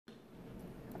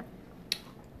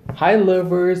Hi,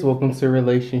 lovers. Welcome to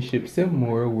Relationships and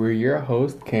More. We're your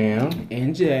host, Cam.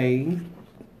 And Jay.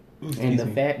 Excuse And the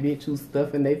me. fat bitch who's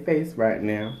stuffing their face right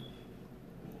now.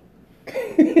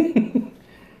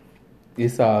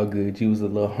 It's all good. You was a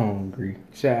little hungry.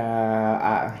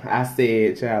 Child, I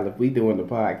said, child, if we doing the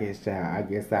podcast, child, I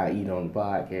guess I'll eat on the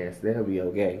podcast. That'll be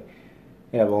okay.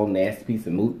 Have a old nasty piece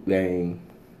of moot thing.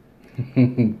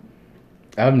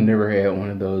 I've never had one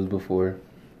of those before.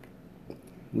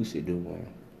 We should do one.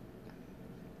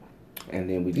 And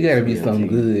then we You gotta be spill something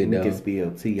tea. good, We though. can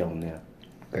spill tea on there.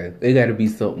 Okay. It gotta be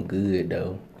something good,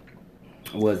 though.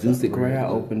 Well, Juicy Something Crowd real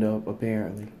good. opened up,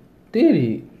 apparently. Did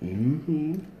it?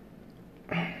 Mm-hmm.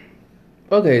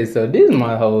 Okay, so this is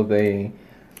my whole thing.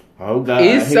 Oh, God.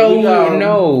 It's Here so we go. weird.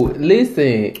 No, listen.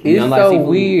 It's don't like so seafood?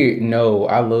 weird. No,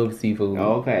 I love seafood.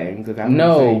 Okay. Because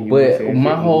No, but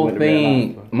my whole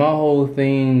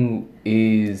thing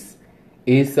is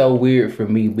it's so weird for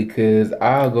me because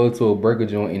I'll go to a burger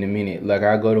joint in a minute. Like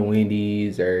I'll go to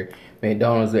Wendy's or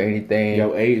McDonald's or anything.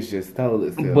 Your age just told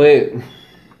itself.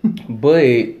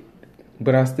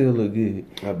 But I still look good.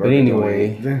 A But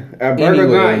anyway, a burger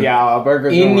joint, y'all. A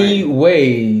burger joint.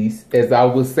 anyways, as I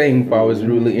was saying before I was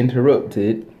rudely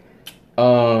interrupted,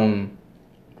 I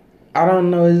don't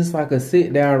know, it's just like a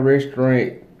sit down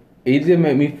restaurant. It just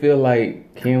made me feel like,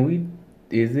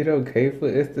 is it okay for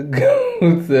us to go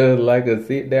to like a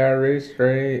sit down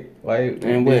restaurant? Like,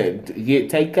 And what? Get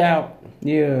takeout?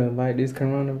 yeah, like this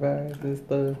coronavirus and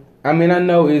stuff. I mean, I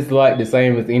know it's like the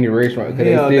same as any restaurant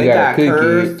because Hell, they still got cookies.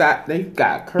 curbside. They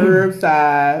got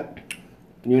curbside.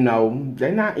 You know,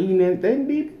 they not eating it.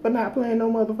 These people not playing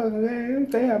no motherfucking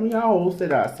games. They have me all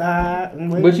sit outside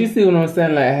and wait. But you see what I'm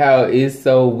saying? Like how it's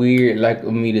so weird, like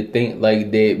for me to think like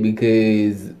that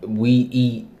because we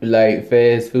eat like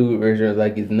fast food restaurants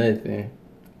like it's nothing.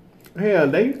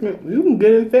 Hell, you can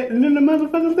get infected in the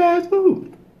motherfucking fast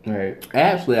food. Right.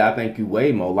 Actually, I think you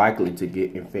way more likely to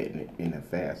get infected in a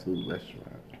fast food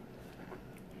restaurant.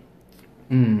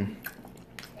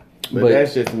 But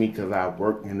that's just me because I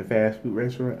work in the fast food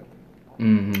restaurant.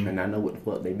 Mm-hmm. And I know what the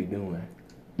fuck they be doing.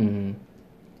 Mm-hmm.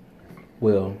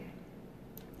 Well,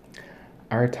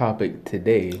 our topic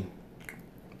today,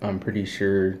 I'm pretty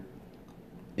sure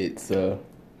it's a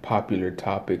popular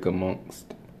topic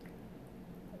amongst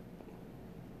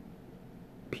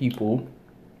people.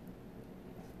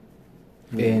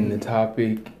 And the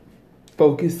topic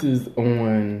focuses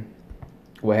on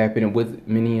what happened with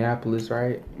Minneapolis,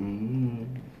 right? Mm-hmm.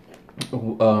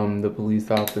 The police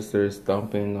officer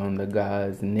stomping on the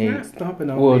guy's neck. Not stomping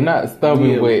on Well, me. not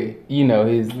stomping, Yeah. but you know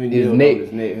his Kneeled on neck.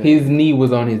 his neck. His knee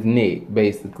was on his neck,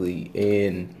 basically,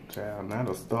 and Child, not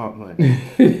a stomp,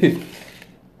 honey.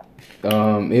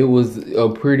 it was a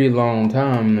pretty long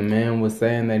time. The man was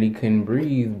saying that he couldn't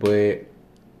breathe, but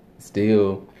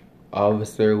still,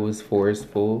 officer was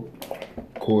forceful.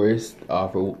 Of course,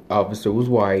 officer was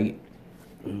white.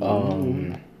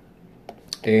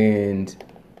 And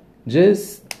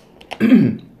just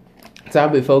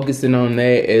topic focusing on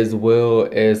that as well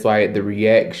as like the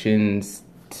reactions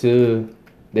to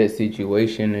that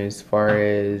situation as far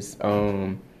as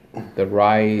the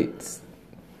riots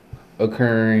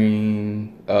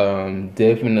occurring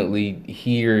definitely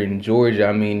here in Georgia.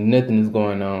 I mean, nothing is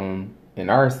going on in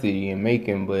our city in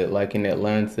Macon, but like in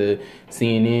Atlanta,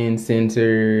 CNN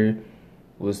Center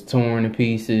was torn to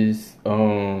pieces.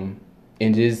 And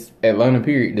just Atlanta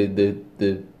period,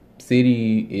 the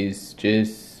city is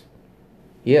just,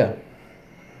 yeah.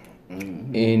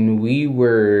 Mm-hmm. And we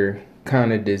were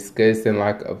kind of discussing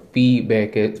like a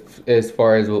feedback as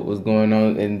far as what was going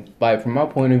on. And like from my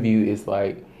point of view, it's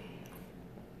like,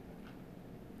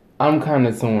 I'm kind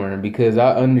of torn because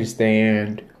I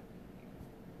understand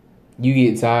you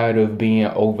get tired of being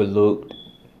overlooked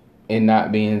and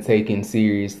not being taken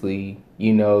seriously.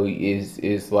 You know,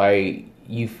 it's like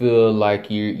you feel like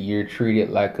you're treated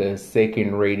like a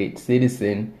second-rated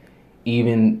citizen,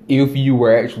 even if you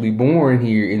were actually born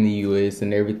here in the U.S.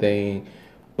 and everything.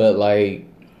 But like,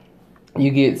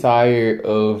 you get tired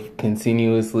of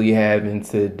continuously having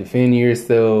to defend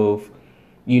yourself.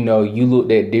 You know, you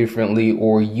looked at differently,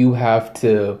 or you have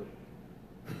to.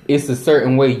 It's a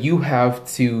certain way you have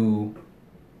to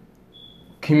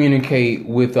communicate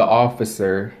with the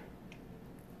officer.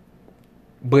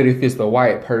 But if it's a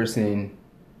white person,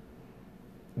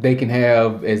 they can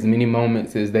have as many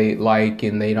moments as they like,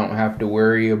 and they don't have to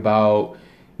worry about,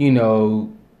 you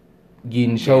know,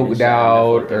 getting choked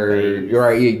out or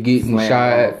getting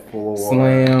shot,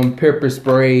 slam, pepper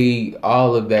spray,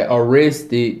 all of that,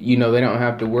 arrested. You know, they don't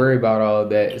have to worry about all of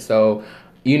that. So,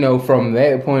 you know, from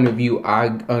that point of view, I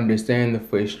understand the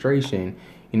frustration.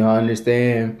 You know, I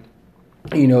understand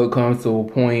you know, it comes to a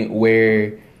point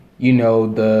where, you know,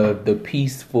 the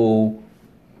peaceful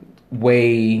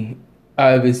way,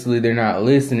 obviously they're not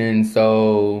listening,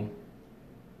 so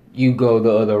you go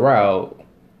the other route.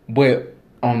 But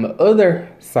on the other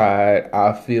side,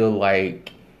 I feel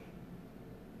like,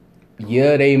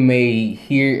 yeah, they may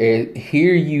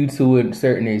hear you to a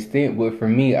certain extent, but for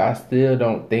me, I still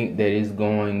don't think that it's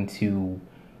going to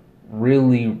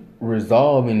really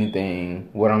resolve anything.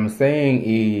 What I'm saying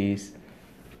is,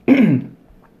 if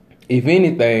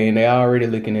anything, they already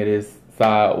looking at us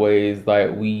sideways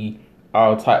like we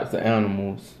all types of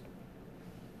animals,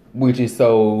 which is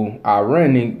so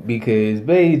ironic because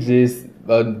they just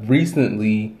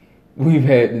recently we've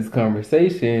had this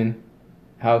conversation.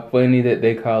 How funny that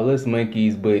they call us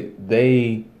monkeys, but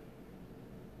they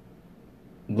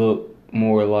look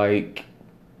more like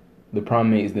the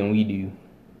primates than we do.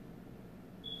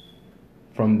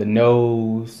 From the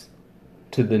nose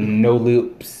to the no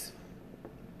lips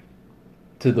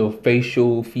to the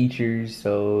facial features.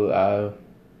 So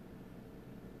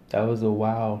that was a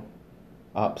wow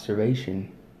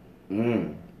observation.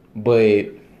 But I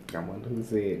wonder who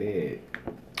said that.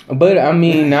 But I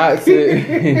mean, not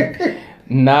to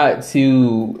not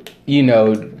to, you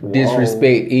know,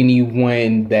 disrespect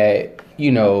anyone that, you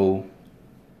know,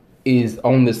 is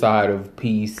on the side of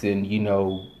peace and, you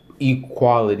know,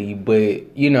 equality.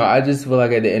 But, you know, I just feel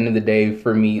like at the end of the day,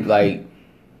 for me, I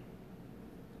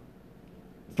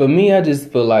just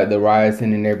feel like the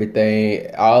rioting and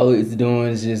everything, all it's doing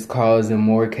is just causing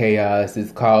more chaos.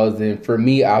 It's causing, for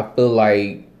me, I feel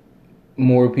like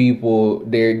more people,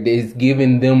 it's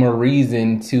giving them a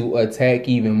reason to attack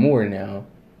even more now.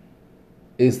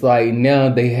 It's like now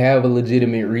they have a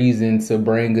legitimate reason to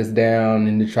bring us down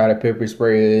and to try to pepper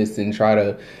spray us and try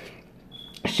to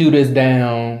shoot us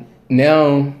down.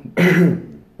 Now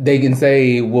they can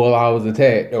say, well, I was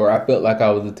attacked, or I felt like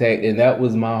I was attacked. And that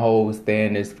was my whole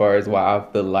stand as far as why I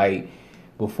feel like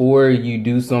before you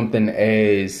do something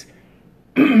as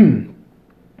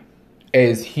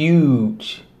as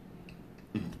huge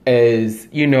as,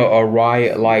 you know, a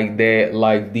riot like that,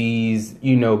 like these,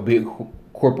 you know, big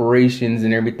corporations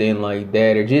and everything like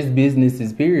that, or just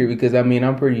businesses, period. Because I mean,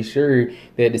 I'm pretty sure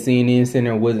that the CNN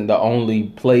Center wasn't the only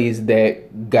place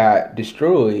that got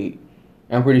destroyed.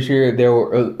 I'm pretty sure there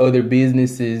were other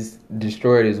businesses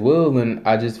destroyed as well. And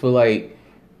I just feel like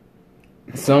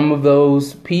some of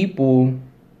those people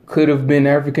could have been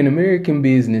African American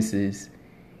businesses.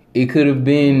 It could have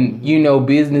been, you know,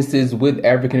 businesses with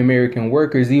African American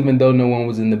workers, even though no one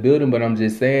was in the building. But I'm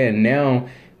just saying now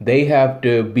they have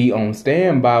to be on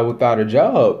standby without a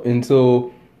job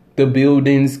until the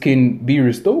buildings can be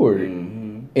restored.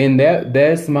 And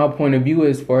that's my point of view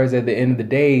as far as at the end of the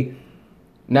day.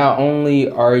 Not only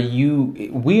are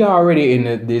we already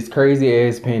in this crazy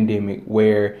ass pandemic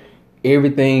where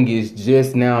everything is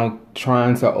just now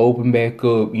trying to open back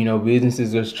up. You know,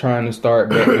 businesses are trying to start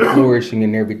back to flourishing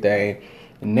and everything.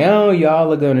 And now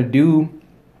y'all are gonna do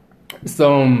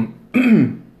some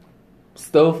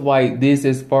stuff like this.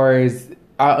 As far as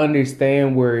I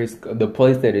understand where it's the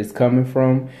place that it's coming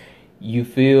from, you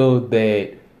feel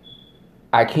that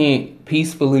I can't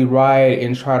peacefully riot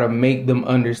and try to make them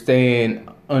understand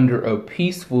under a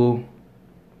peaceful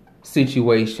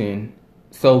situation.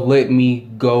 So let me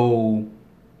go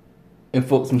and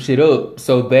fuck some shit up.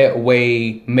 So that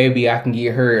way, maybe I can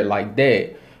get hurt like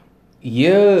that.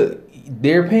 Yeah,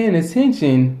 they're paying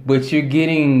attention, but you're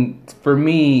getting, for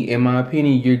me, in my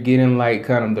opinion, you're getting like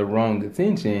kind of the wrong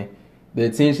attention. The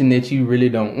attention that you really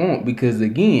don't want. Because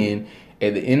again,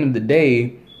 at the end of the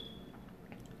day,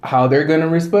 how they're going to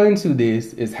respond to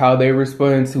this is how they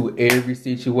respond to every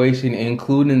situation,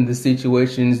 including the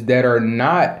situations that are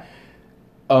not,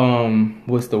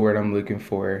 what's the word I'm looking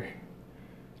for?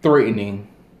 Threatening.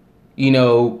 You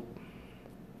know,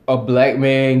 a black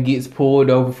man gets pulled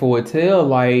over for a tail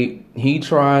light. He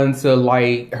trying to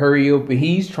like hurry up and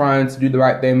he's trying to do the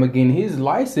right thing again. His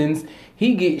license,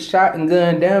 he gets shot and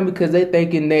gunned down because they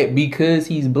thinking that because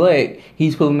he's black,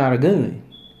 he's pulling out a gun.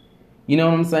 You know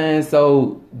what I'm saying?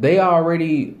 So they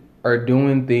already are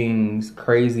doing things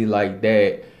crazy like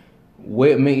that.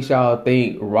 What makes y'all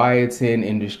think rioting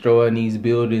and destroying these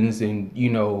buildings and, you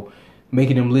know,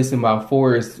 making them listen by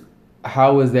force,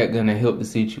 how is that going to help the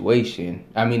situation?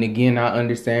 I mean, again, I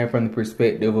understand from the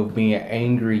perspective of being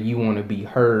angry, you want to be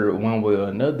heard one way or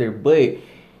another. But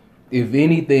if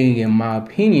anything, in my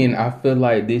opinion, I feel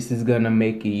like this is going to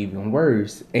make it even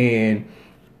worse. And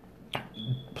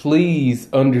please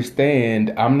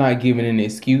understand, I'm not giving an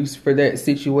excuse for that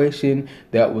situation.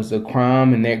 That was a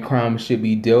crime, and that crime should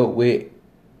be dealt with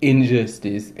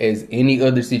injustice as any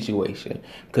other situation.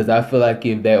 Because I feel like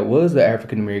if that was an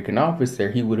African American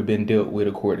officer, he would have been dealt with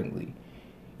accordingly.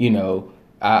 You know,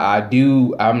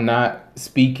 I'm not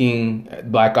speaking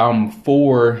like I'm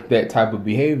for that type of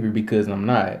behavior, because I'm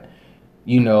not.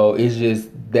 You know, it's just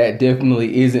that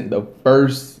definitely isn't the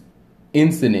first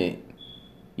incident.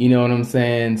 You know what I'm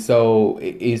saying? So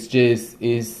it's just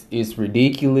it's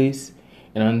ridiculous,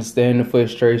 and I understand the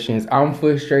frustrations. I'm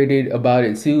frustrated about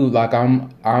it too. Like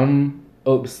I'm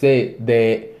upset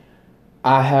that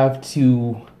I have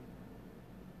to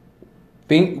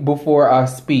think before I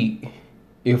speak.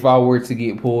 If I were to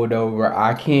get pulled over,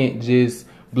 I can't just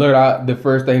blurt out the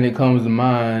first thing that comes to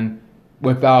mind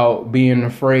without being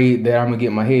afraid that I'm gonna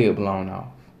get my head blown off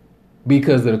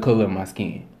because of the color of my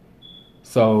skin.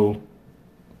 So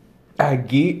I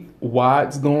get why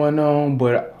it's going on,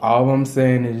 but all I'm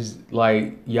saying is,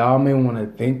 like, y'all may want to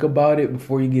think about it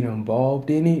before you get involved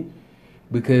in it,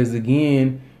 because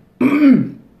again,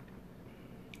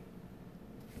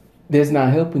 that's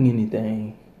not helping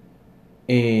anything.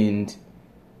 And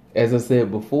as I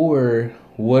said before,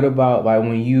 what about like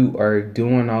when you are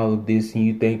doing all of this and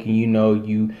you thinking, you know,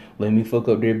 you let me fuck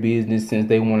up their business since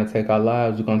they want to take our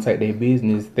lives, we're gonna take their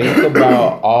business. Think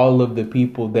about all of the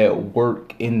people that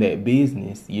work in that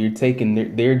business. You're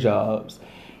taking their jobs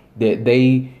that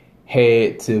they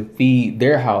had to feed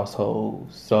their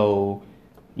households. So,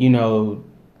 you know,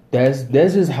 that's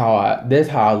just how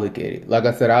I look at it. Like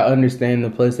I said, I understand the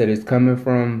place that it's coming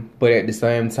from, but at the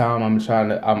same time,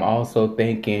 I'm also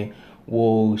thinking,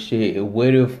 well, shit,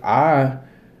 what if that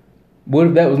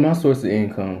was my source of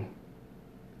income,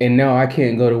 and now I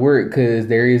can't go to work because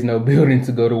there is no building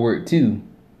to go to work to,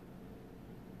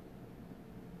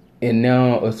 and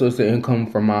now a source of income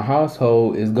from my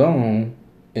household is gone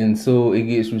until it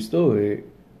gets restored.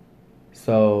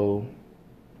 So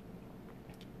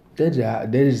that's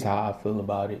just how I feel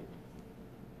about it.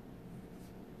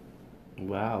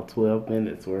 Wow, 12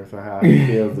 minutes worth of how he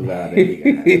feels about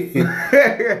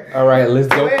it. All right, let's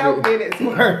go. 12 minutes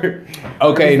worth.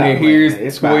 Okay, now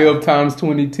here's 12 times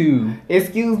 22.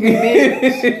 Excuse me,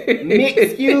 bitch.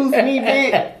 Excuse me,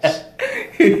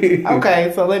 bitch.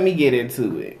 Okay, so let me get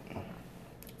into it.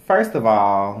 First of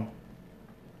all,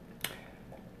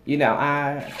 you know,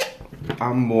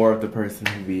 I'm more of the person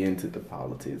who be into the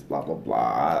politics, blah, blah,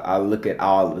 blah. I look at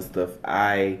all the stuff.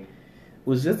 I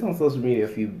was just on social media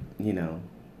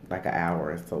like an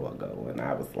hour or so ago, and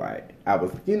I was,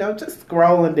 just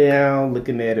scrolling down,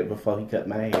 looking at it before he cut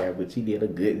my hair, which he did a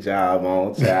good job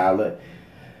on, child.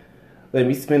 Let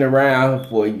me spin around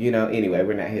for, anyway,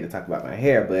 we're not here to talk about my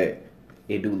hair, but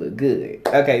it do look good.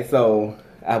 Okay, so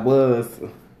I was,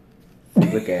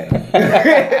 look at him.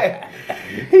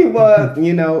 He was,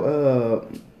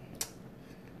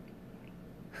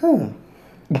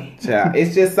 child,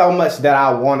 it's just so much that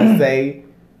I want to say,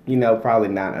 probably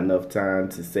not enough time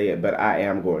to say it, but I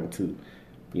am going to,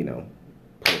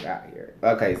 put it out here.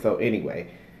 Okay, so anyway,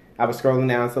 I was scrolling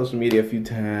down social media a few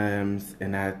times,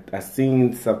 and I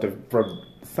seen something from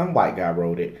some white guy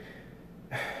wrote it.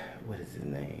 What is his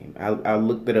name? I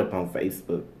looked it up on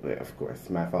Facebook, but of course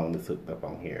my phone is hooked up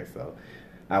on here, so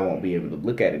I won't be able to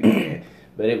look at it again.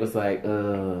 But it was like,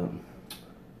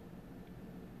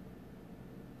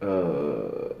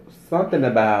 something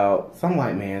about some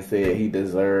white man said he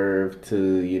deserved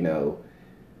to,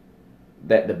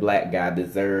 that the black guy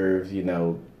deserves,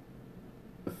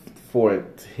 for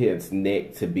his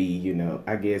neck to be,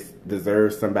 I guess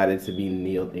deserves somebody to be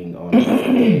kneeling on his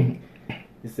neck.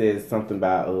 It says something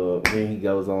about, then he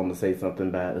goes on to say something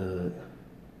about,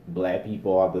 black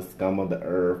people are the scum of the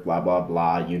earth, blah, blah,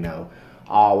 blah,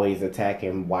 always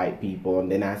attacking white people. And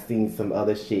then I seen some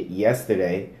other shit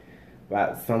yesterday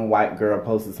about some white girl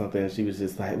posted something, and she was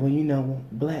just like, well,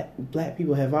 black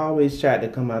people have always tried to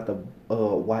come out the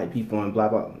white people and blah,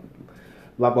 blah,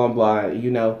 blah, blah, blah,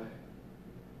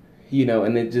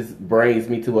 and it just brings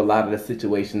me to a lot of the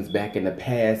situations back in the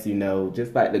past,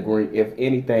 just like the Green. If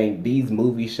anything, these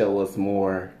movies show us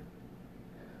more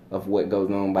of what goes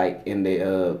on, like in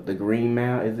the Green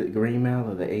Mile. Is it Green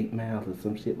Mile or the 8 Mile or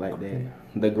some shit like that?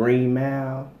 The Green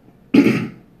Mile.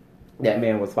 That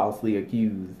man was falsely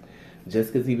accused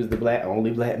just because he was the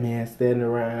only black man standing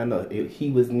around, or if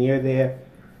he was near there,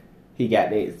 he got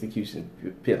the execution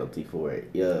penalty for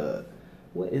it.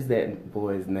 What is that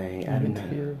boy's name? I don't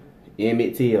know.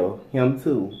 Emmett Till, him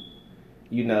too.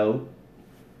 I'm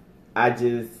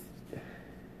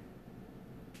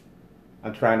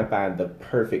trying to find the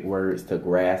perfect words to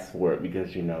grasp for it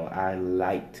because, I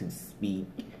like to speak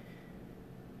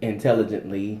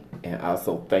intelligently and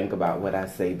also think about what I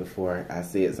say before I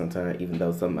say it sometimes, even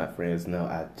though some of my friends know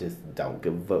I just don't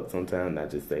give a fuck sometimes. I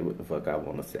just say what the fuck I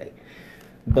want to say.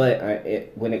 But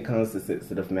when it comes to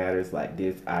sensitive matters like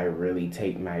this, I really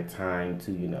take my time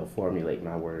to, formulate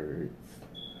my words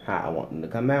how I want them to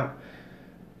come out.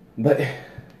 But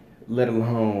let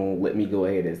alone let me go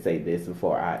ahead and say this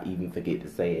before I even forget to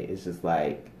say it. It's just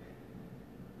like,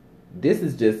 this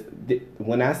is just,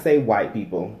 when I say white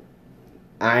people,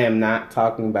 I am not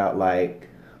talking about like,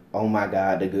 oh my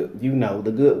God, the good,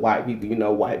 the good white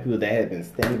people, white people that have been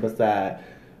standing beside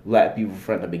black people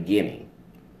from the beginning.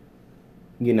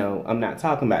 I'm not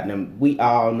talking about them. We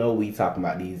all know we talking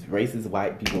about these racist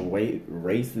white people,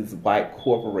 racist white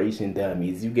corporation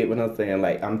dummies. You get what I'm saying?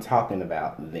 Like, I'm talking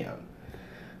about them.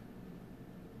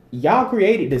 Y'all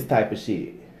created this type of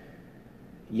shit.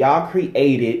 Y'all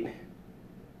created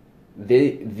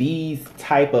these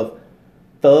type of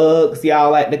thugs,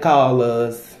 y'all like to call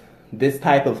us. This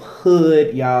type of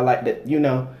hood, y'all like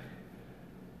to,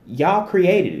 y'all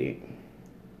created it.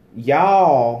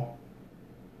 Y'all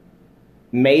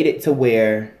made it to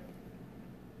where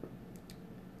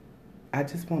I want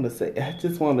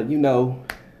to,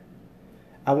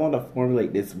 I want to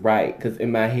formulate this right. Because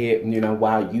in my head,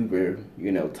 while you were,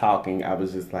 talking, I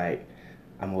was just like,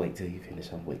 I'm going to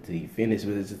wait till you finish.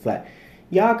 But it's just like,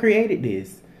 y'all created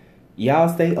this.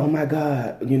 Y'all say, oh my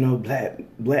God,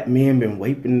 black men been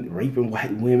raping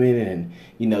white women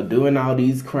and, doing all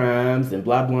these crimes and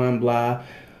blah, blah, blah.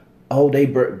 Oh,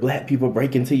 black people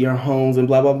break into your homes and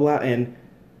blah, blah, blah. And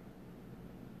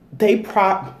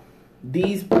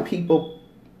these people,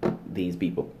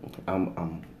 I'm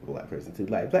a black person too.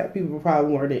 Like, black people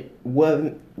probably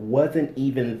wasn't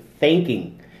even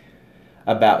thinking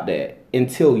about that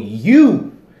until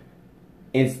you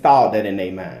installed that in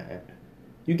their mind.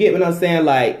 You get what I'm saying?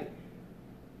 Like,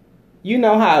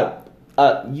 how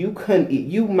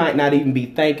you might not even be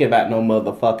thinking about no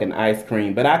motherfucking ice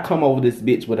cream, but I come over this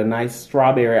bitch with a nice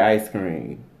strawberry ice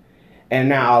cream. And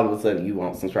now all of a sudden you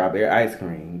want some strawberry ice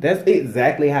cream. That's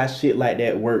exactly how shit like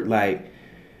that work. Like,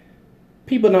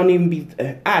 people don't even be,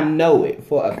 I know it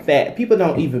for a fact, people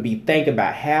don't even be thinking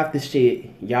about half the shit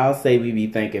y'all say we be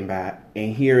thinking about.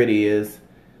 And here it is.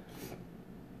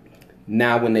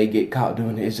 Now when they get caught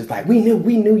doing it, it's just like, we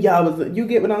knew y'all was, you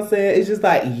get what I'm saying? It's just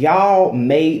like, y'all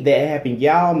made that happen.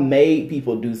 Y'all made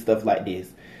people do stuff like this.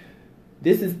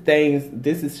 This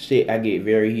is shit I get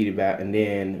very heated about. And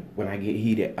then when I get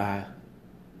heated, I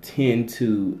tend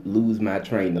to lose my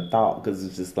train of thought. Because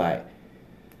it's just like,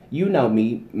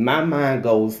 me, my mind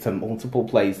goes to multiple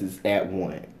places at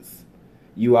once.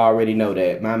 You already know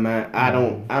that. My mind, I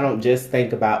don't just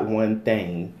think about one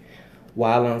thing.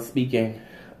 While I'm speaking,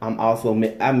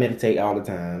 I meditate all the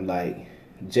time. Like,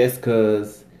 just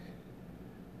cause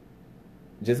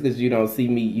you don't see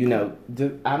me,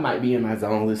 I might be in my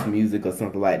zone listening to music or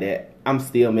something like that. I'm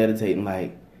still meditating.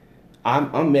 Like,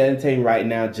 I'm meditating right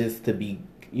now just to be,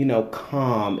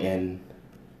 calm and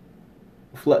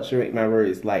fluctuate my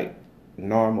words like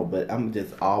normal. But I'm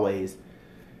just always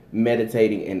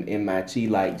meditating and in my chi,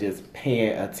 like just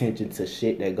paying attention to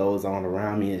shit that goes on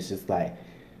around me. It's just like,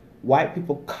 white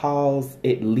people cause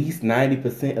at least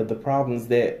 90% of the problems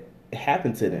that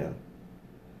happen to them.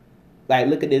 Like,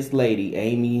 look at this lady,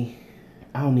 Amy.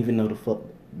 I don't even know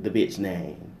the bitch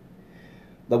name.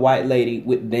 The white lady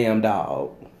with the damn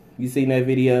dog. You seen that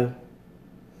video?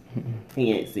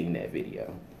 He ain't seen that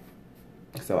video.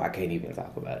 So I can't even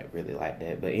talk about it really like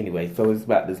that. But anyway, so it's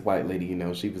about this white lady,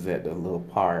 she was at the little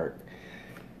park.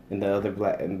 And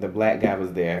the black guy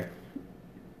was there.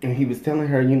 And he was telling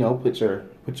her,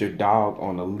 put your dog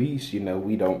on a leash.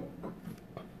 We don't,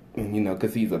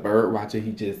 because he's a bird watcher.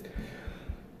 He just,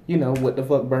 what the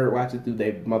fuck bird watchers do?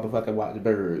 They motherfucking watch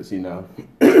birds,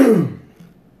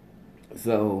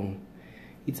 So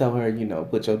he told her,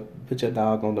 put your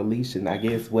dog on the leash. And I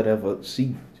guess whatever,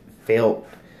 she felt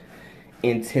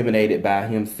intimidated by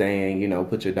him saying,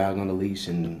 put your dog on the leash.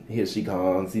 And here she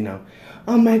comes,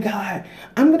 oh my God,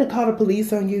 I'm going to call the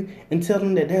police on you and tell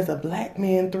them that there's a black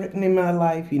man threatening my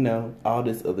life, all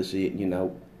this other shit,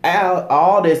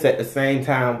 all this at the same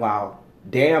time while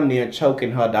damn near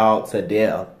choking her dog to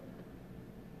death.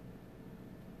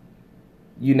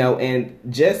 And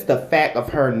just the fact of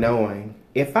her knowing,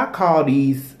 if I call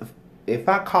these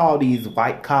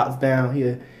white cops down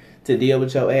here to deal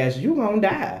with your ass, you gonna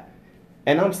die.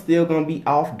 And I'm still gonna be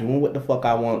off doing what the fuck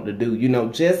I want to do.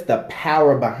 Just the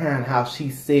power behind how she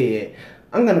said,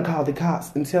 I'm gonna call the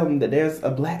cops and tell them that there's a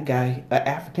black guy, an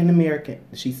African American.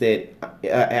 She said, an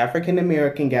African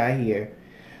American guy here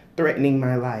threatening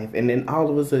my life. And then all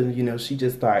of a sudden, she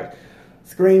just started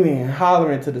screaming and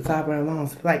hollering to the top of their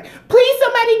lungs, like, please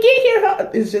somebody get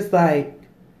here. It's just like,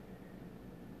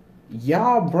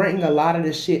 y'all bring a lot of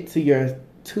this shit to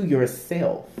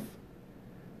yourself.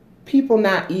 People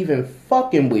not even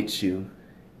fucking with you,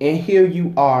 and here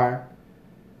you are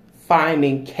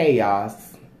finding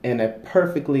chaos in a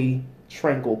perfectly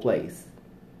tranquil place.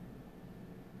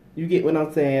 You get what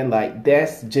I'm saying? Like,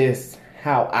 that's just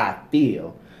how I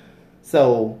feel.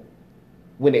 So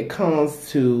when it comes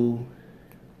to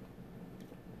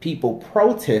people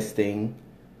protesting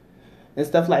and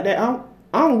stuff like that,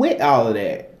 I'm with all of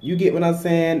that. You get what I'm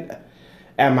saying?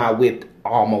 Am I with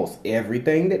almost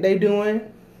everything that they doing?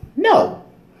 No.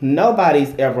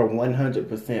 Nobody's ever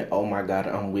 100%, oh my God,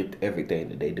 I'm with everything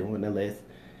that they doing, unless,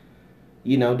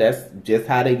 you know, that's just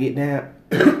how they get down.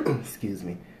 Excuse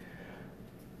me.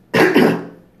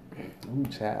 Ooh,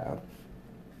 child.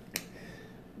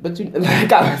 But you,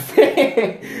 like I was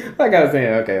saying,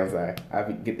 okay, I'm sorry.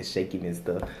 I get the shaking and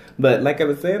stuff. But like I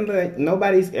was saying, like,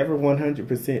 nobody's ever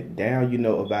 100% down, you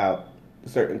know, about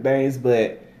certain things.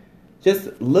 But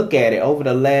just look at it over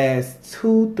the last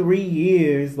 2-3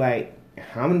 years. Like,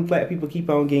 how many black people keep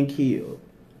on getting killed?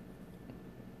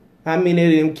 How many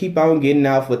of them keep on getting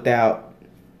off without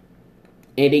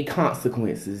any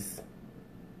consequences?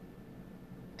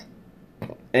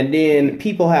 And then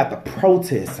people have to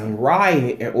protest and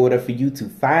riot in order for you to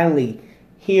finally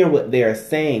hear what they're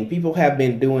saying. People have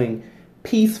been doing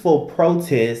peaceful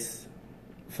protests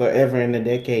forever and a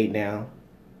decade now.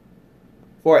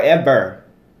 Forever.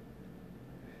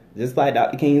 Just like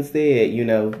Dr. King said, you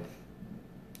know,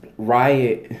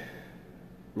 riots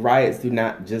do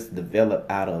not just develop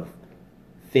out of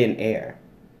thin air.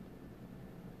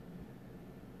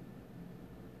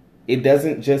 It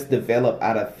doesn't just develop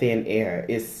out of thin air.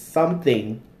 It's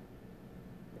something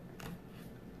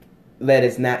that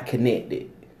is not connected.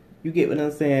 You get what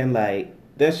I'm saying? Like,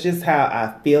 that's just how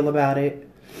I feel about it.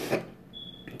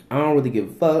 I don't really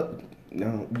give a fuck.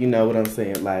 No, you know what I'm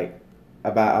saying? Like,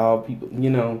 about all people, you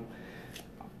know,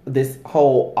 this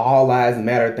whole all lives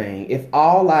matter thing. If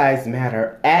all lives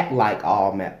matter, act like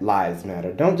all lives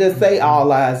matter. Don't just say all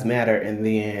lives matter and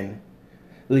then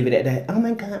leave it at that. Oh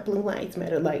my God, blue lives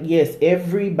matter. Like, yes,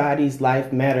 everybody's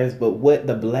life matters, but what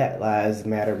the Black Lives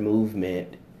Matter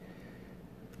movement...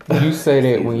 You say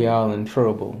that when y'all in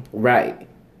trouble. Right.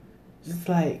 Just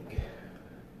like...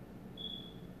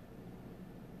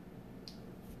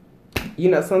 You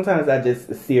know, sometimes I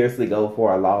just seriously go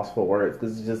for a loss for words,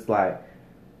 because it's just like,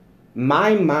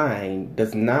 my mind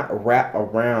does not wrap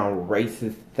around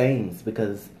racist things,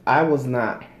 because I was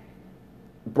not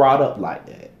brought up like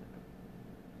that.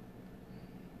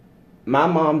 My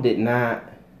mom did not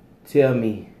tell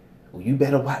me, well, you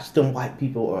better watch them white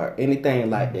people or anything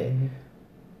like that. Mm-hmm.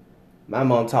 My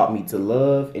mom taught me to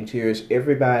love and cherish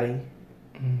everybody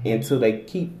until they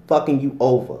keep fucking you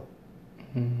over.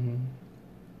 Mm-hmm.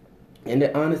 And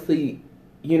then honestly,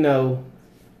 you know,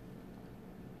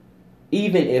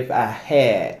 even if I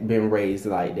had been raised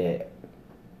like that,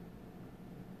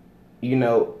 you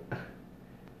know,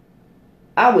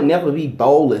 I would never be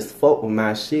bold as fuck with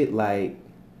my shit. Like,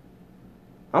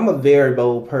 I'm a very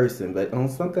bold person, but on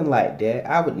something like that,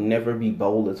 I would never be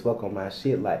bold as fuck on my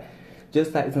shit. Like,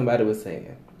 just like somebody was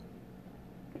saying,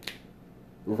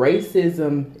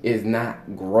 racism is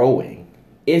not growing.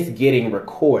 It's getting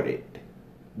recorded.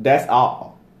 That's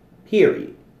all.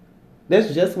 Period.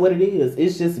 That's just what it is.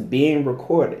 It's just being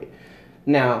recorded.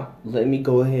 Now, let me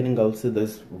go ahead and go to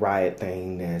this riot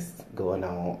thing that's going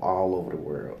on all over the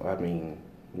world. I mean,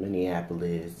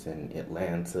 Minneapolis and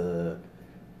Atlanta.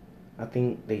 I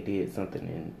think they did something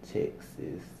in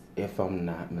Texas, if I'm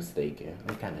not mistaken.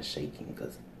 I'm kind of shaking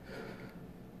because,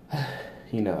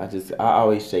 you know, I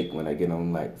always shake when I get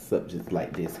on like subjects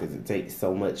like this because it takes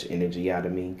so much energy out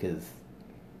of me because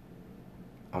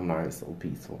I'm already so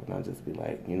peaceful. And I just be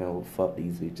like, you know, fuck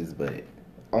these bitches. But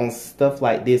on stuff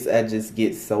like this, I just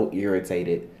get so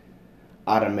irritated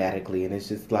automatically. And it's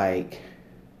just like,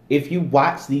 if you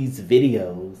watch these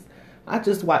videos, I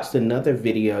just watched another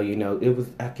video, you know, it was,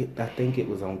 I think it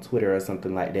was on Twitter or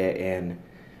something like that, and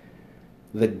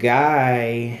the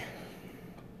guy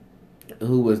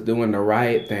who was doing the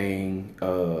riot thing,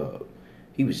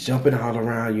 he was jumping all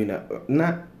around, you know,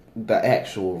 not the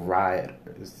actual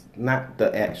rioters, not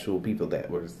the actual people that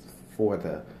was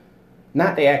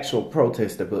not the actual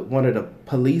protester, but one of the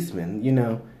policemen, you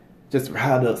know, just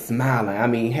riled up smiling. I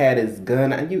mean, he had his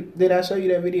gun. Did I show you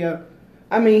that video?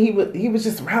 I mean, he was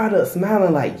just riled up,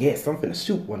 smiling like, yes, I'm finna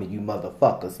shoot one of you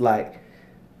motherfuckers. Like,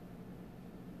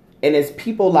 and it's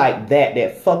people like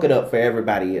that fuck it up for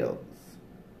everybody else.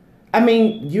 I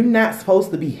mean, you're not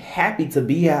supposed to be happy to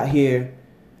be out here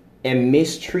and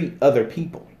mistreat other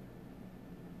people.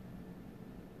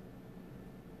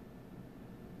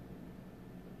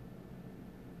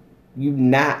 You're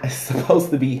not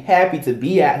supposed to be happy to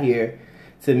be out here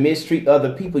to mistreat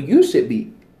other people. You should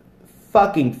be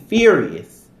fucking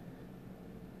furious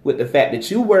with the fact that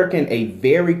you work in a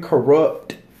very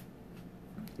corrupt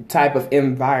type of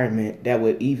environment that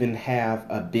would even have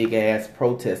a big ass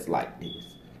protest like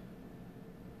this.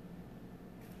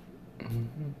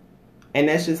 Mm-hmm. And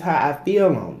that's just how I feel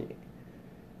on it.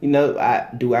 You know, I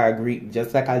agree?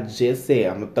 Just like I just said,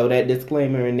 I'm gonna throw that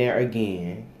disclaimer in there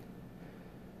again.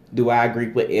 Do I agree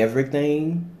with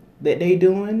everything that they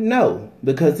doing? No,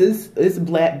 because it's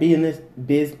black businesses.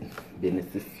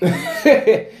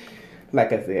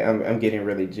 Like I said, I'm getting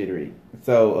really jittery.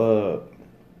 So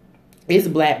it's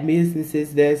black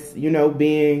businesses that's, you know,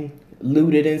 being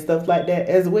looted and stuff like that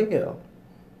as well.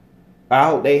 I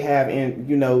hope they have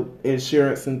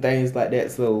insurance and things like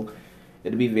that, so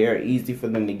it'll be very easy for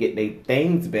them to get their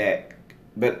things back.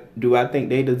 But do I think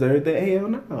they deserve that? Hell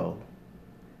no.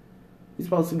 You're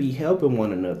supposed to be helping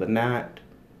one another, not,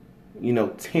 you know,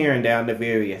 tearing down the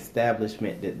very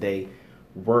establishment that they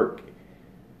work,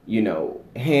 you know,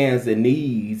 hands and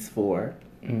knees for.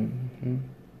 Mm-hmm.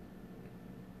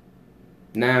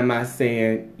 Now, am I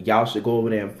saying y'all should go over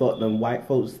there and fuck them white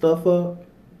folks stuff up?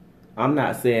 I'm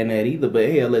not saying that either, but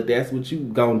hell, if that's what you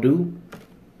gonna do.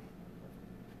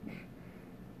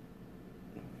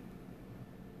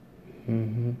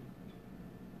 Mm-hmm.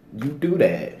 You do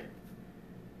that.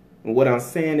 And what I'm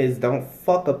saying is, don't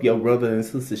fuck up your brother and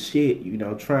sister shit, you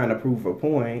know, trying to prove a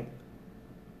point.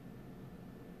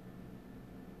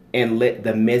 And let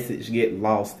the message get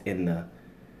lost in the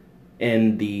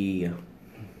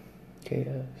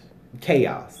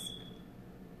chaos.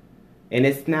 And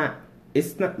it's not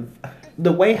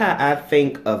the way how I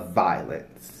think of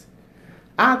violence.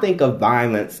 I think of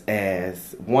violence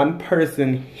as one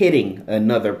person hitting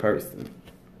another person.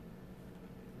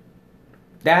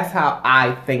 That's how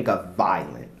I think of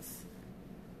violence.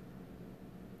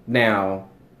 Now,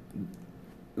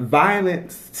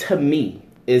 violence to me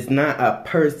is not a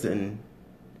person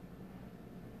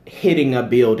hitting a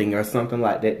building or something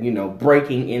like that, you know,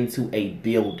 breaking into a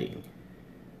building.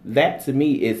 That to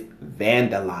me is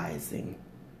vandalizing.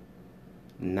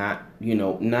 Not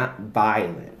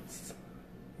violence.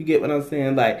 You get what I'm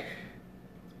saying? Like,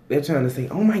 they're trying to say,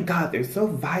 oh my God, they're so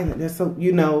violent. They're so,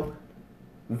 you know,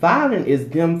 violent is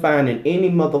them finding any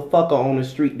motherfucker on the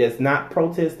street that's not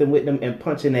protesting with them and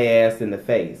punching their ass in the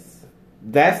face.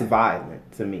 That's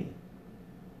violent to me.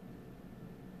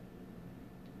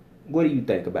 What do you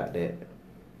think about that?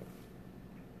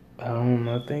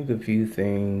 I think a few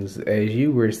things. As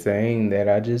you were saying that,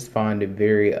 I just find it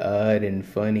very odd and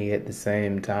funny at the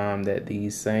same time that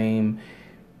these same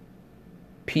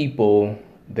people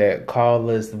that call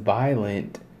us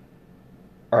violent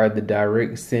are the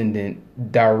direct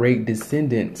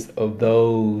descendants of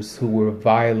those who were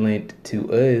violent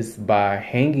to us by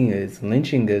hanging us,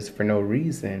 lynching us for no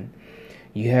reason.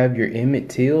 You have your Emmett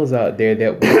Tills out there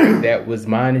that was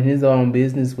minding his own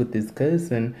business with his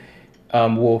cousin.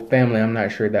 Family, I'm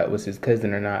not sure that was his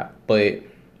cousin or not. But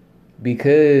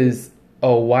because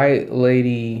a white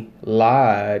lady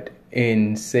lied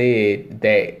and said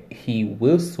that he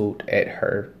whistled at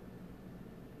her,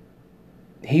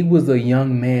 he was a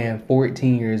young man,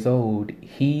 14 years old.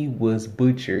 He was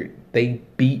butchered. They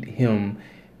beat him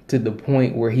to the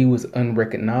point where he was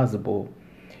unrecognizable.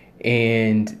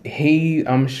 And he,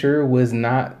 I'm sure, was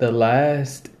not the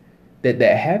last that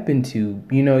happened to.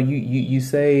 You know, you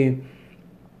say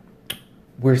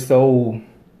we're so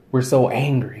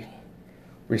angry,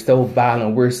 we're so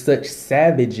violent, we're such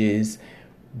savages,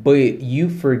 but you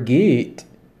forget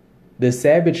the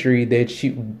savagery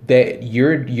that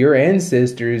your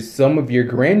ancestors, some of your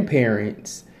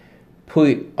grandparents,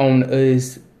 put on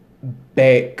us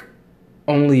back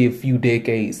only a few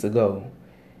decades ago.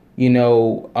 You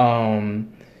know,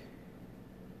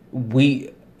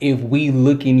 if we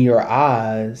look in your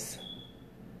eyes,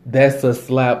 that's a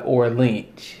slap or a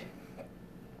lynch.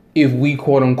 If we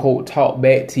quote unquote talk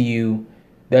back to you,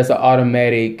 that's an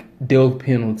automatic death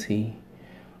penalty.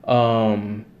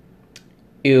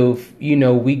 If, you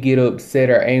know, we get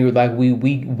upset or angry, like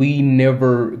we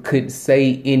never could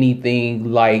say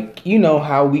anything like, you know,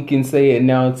 how we can say it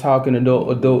now talking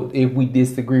adult if we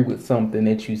disagree with something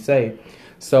that you say.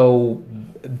 So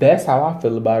that's how I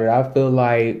feel about it. I feel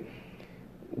like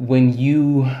when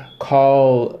you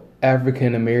call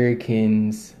African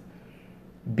Americans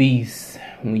beasts,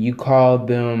 when you call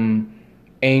them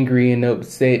angry and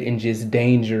upset and just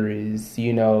dangerous,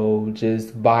 you know,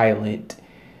 just violent,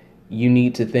 you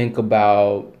need to think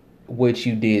about what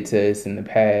you did to us in the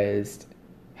past,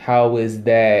 how is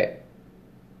that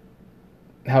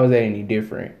any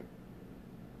different?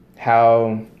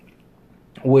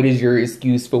 What is your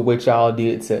excuse for what y'all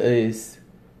did to us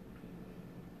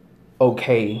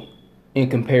okay in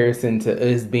comparison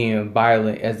to us being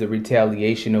violent as a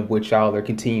retaliation of what y'all are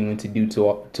continuing to do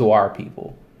to our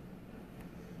people?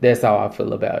 That's how I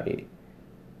feel about it.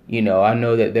 You know, I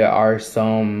know that there are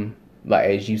some, like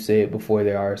as you said before,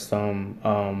 there are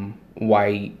some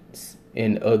whites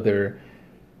and other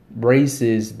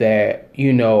races that,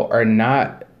 you know, are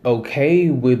not okay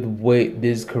with what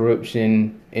this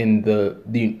corruption in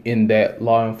that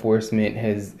law enforcement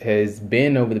has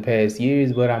been over the past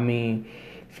years. But I mean,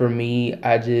 for me,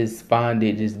 I just find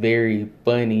it just very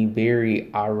funny,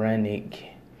 very ironic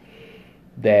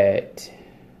that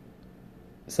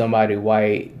somebody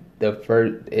white,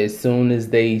 as soon as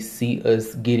they see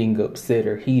us getting upset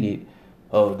or heated,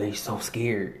 oh, they're so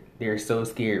scared. They're so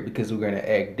scared because we're gonna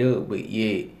act up. But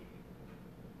yet,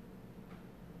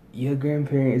 your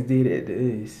grandparents did it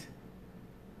to us.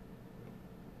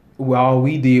 Well, all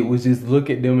we did was just look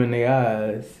at them in their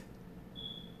eyes,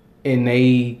 and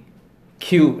they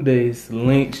killed us,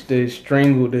 lynched us,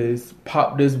 strangled us,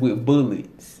 popped us with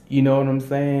bullets. You know what I'm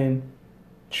saying?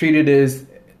 Treated us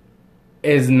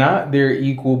as not their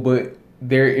equal, but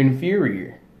their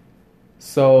inferior.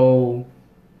 So,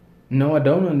 no, I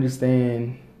don't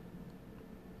understand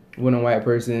when a white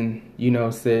person, you know,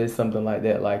 says something like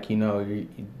that, like, you know,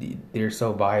 they're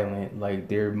so violent, like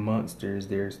they're monsters,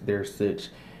 they're such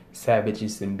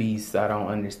savages and beasts. I don't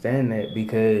understand that,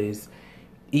 because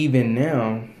even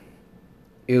now,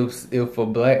 if a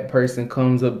black person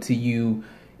comes up to you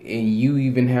and you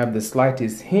even have the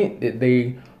slightest hint that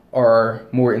they are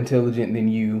more intelligent than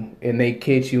you, and they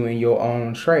catch you in your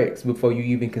own tracks before you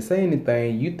even can say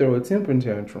anything, you throw a temper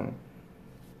tantrum.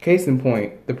 Case in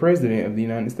point, the president of the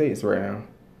United States right now.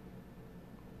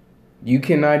 You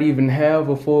cannot even have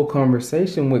a full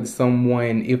conversation with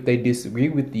someone if they disagree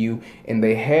with you and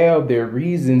they have their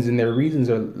reasons and their reasons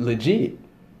are legit,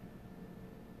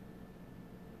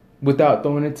 without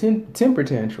throwing a temper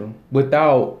tantrum,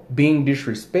 without being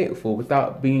disrespectful,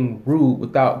 without being rude,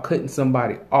 without cutting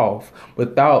somebody off,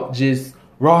 without just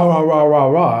rah, rah, rah, rah,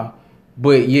 rah.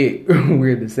 But yet,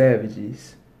 we're the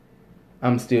savages.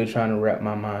 I'm still trying to wrap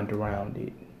my mind around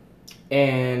it.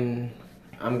 And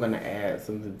I'm going to add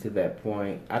something to that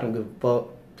point. I don't give a fuck.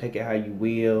 Take it how you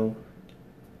will.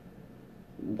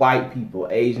 White people,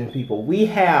 Asian people, we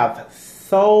have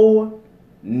so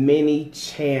many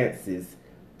chances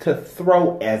to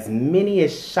throw as many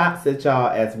shots at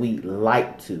y'all as we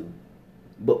like to,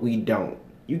 but we don't.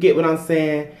 You get what I'm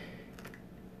saying?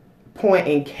 Point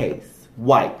in case,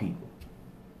 white people.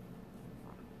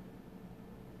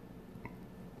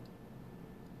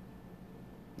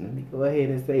 Let me go ahead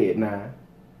and say it now.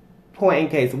 Point in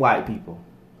case, white people.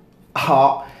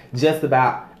 Oh, just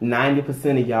about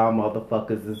 90% of y'all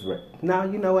motherfuckers is racist. Now,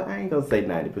 you know what? I ain't gonna say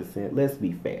 90%. Let's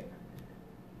be fair.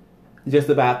 Just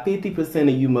about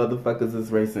 50% of you motherfuckers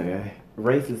is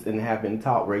racist and have been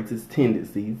taught racist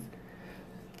tendencies.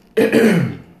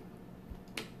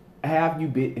 Have you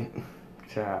been...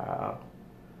 Child.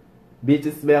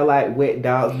 Bitches smell like wet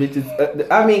dogs.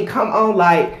 Bitches... I mean, come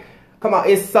on,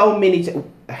 it's so many...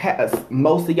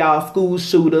 most of y'all school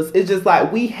shooters. It's just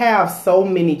like we have so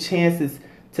many chances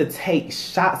to take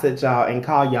shots at y'all and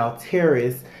call y'all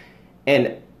terrorists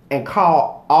and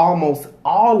call almost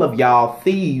all of y'all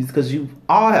thieves, because you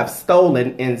all have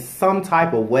stolen in some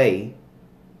type of way.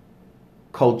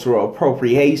 Cultural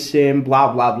appropriation,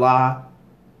 blah, blah, blah.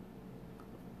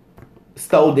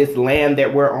 Stole this land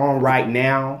that we're on right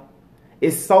now.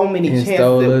 It's so many chances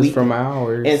that we... from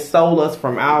ours. And stole us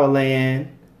from our land.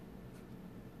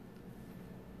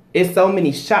 It's so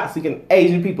many shots we can...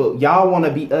 Asian people, y'all want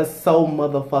to be us so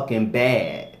motherfucking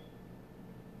bad.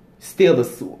 Still the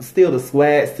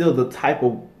swag, still the type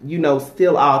of, you know,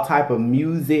 still our type of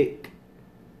music.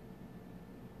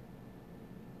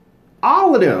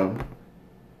 All of them.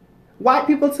 White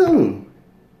people too.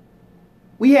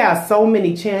 We have so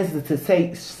many chances to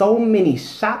take so many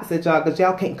shots at y'all because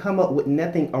y'all can't come up with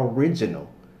nothing original.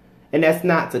 And that's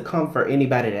not to comfort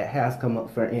anybody that has come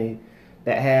up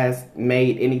that has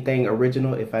made anything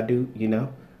original. If I do, you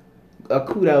know,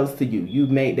 kudos to you. You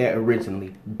made that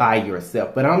originally by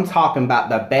yourself. But I'm talking about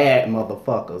the bad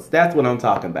motherfuckers. That's what I'm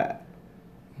talking about.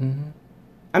 Mm-hmm.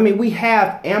 I mean, we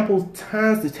have ample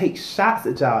times to take shots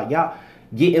at y'all. Y'all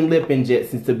getting lip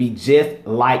injections to be just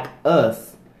like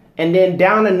us. And then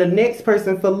down in the next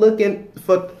person for looking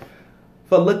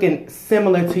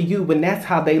similar to you, when that's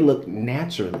how they look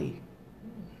naturally.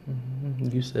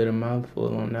 You said a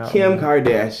mouthful on that Kim one.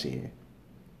 Kardashian.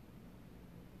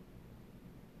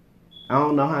 I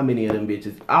don't know how many of them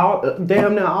bitches. All the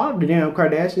damn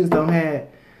Kardashians don't have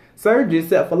surgery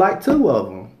except for like 2 of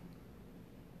them.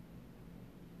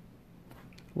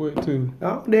 What two?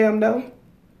 Oh damn no.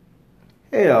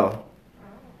 Hell.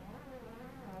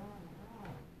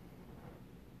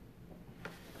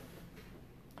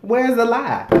 Where's the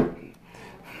lie?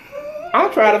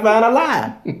 I'm trying to find a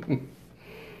lie.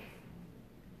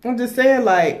 I'm just saying,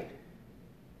 like,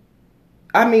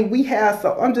 I mean, we have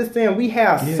so. I'm just saying, we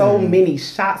have so many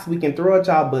shots we can throw at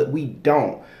y'all, but we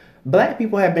don't. Black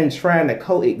people have been trying to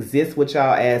coexist with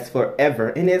y'all ass forever,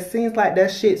 and it seems like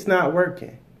that shit's not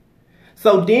working.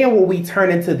 So then when we turn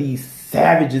into these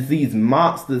savages, these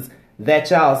monsters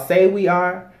that y'all say we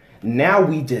are, now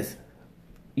we just,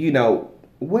 you know,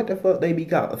 what the fuck they be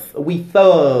called? We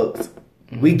thugs.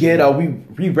 Mm-hmm. We ghetto.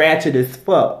 We ratchet as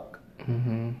fuck.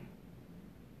 Mm-hmm.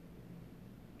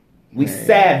 We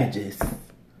savages.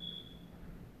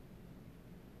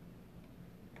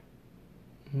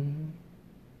 Mm-hmm.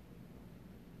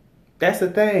 That's the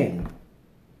thing.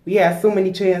 We have so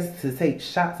many chances to take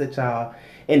shots at y'all,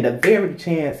 and the very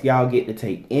chance y'all get to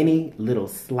take any little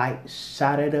slight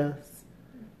shot at us,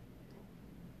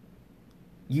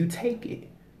 you take it.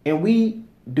 And we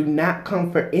do not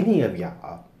come for any of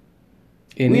y'all.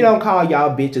 We don't call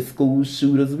y'all bitches school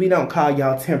shooters. We don't call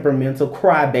y'all temperamental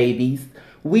crybabies.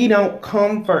 We don't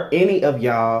come for any of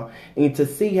y'all. And to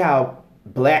see how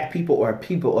black people or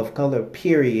people of color,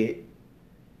 period,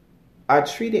 are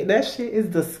treated, that shit is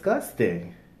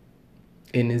disgusting.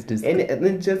 And it's disgusting.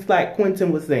 And just like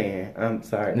Quentin was saying, I'm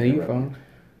sorry. No, you're fine.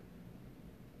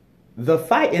 The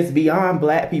fight is beyond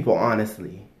black people,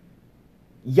 honestly.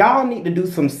 Y'all need to do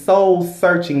some soul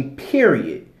searching,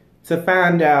 period, to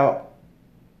find out,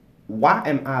 why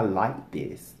am I like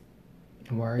this?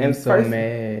 Why are you so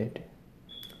mad?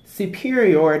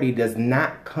 Superiority does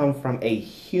not come from a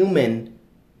human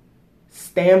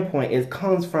standpoint. It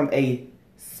comes from a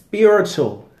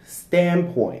spiritual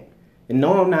standpoint. And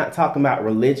no, I'm not talking about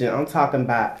religion. I'm talking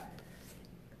about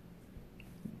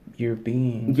your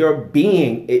being. Your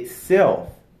being itself.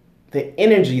 The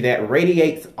energy that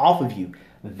radiates off of you.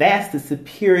 That's the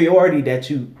superiority that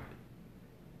you...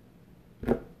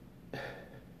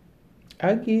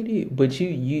 I get it, but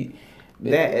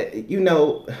that, you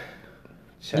know...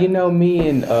 You know, me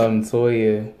and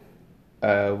Toya,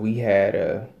 we had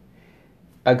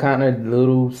a kind of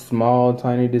little small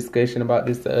tiny discussion about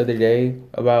this the other day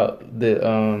about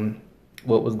the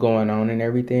what was going on and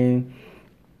everything.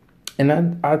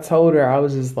 And I told her, I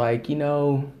was just like, you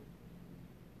know,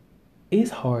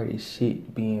 it's hard as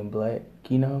shit being black,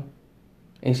 you know?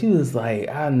 And she was like,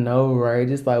 I know, right?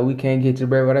 Just like, we can't get your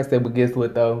bread. But I said, but guess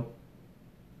what, though?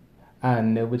 I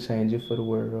never change it for the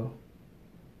world.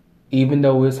 Even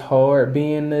though it's hard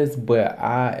being this, but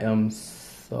I am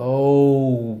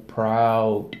so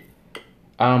proud.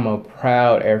 I'm a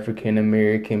proud African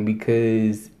American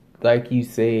because, like you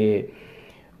said,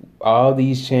 all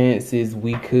these chances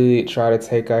we could try to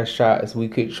take our shots. We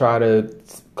could try to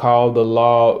call the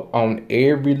law on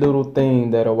every little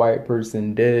thing that a white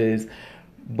person does.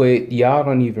 But y'all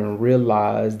don't even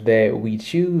realize that we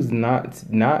choose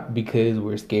not because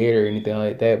we're scared or anything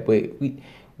like that, but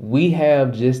we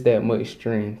have just that much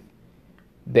strength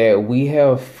that we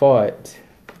have fought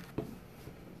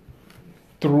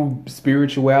through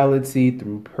spirituality,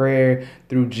 through prayer,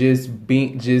 through just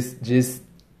being just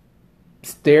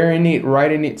staring it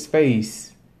right in its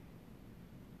face.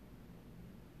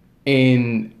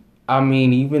 And I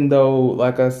mean, even though,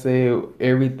 like I said,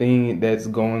 everything that's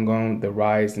going on, the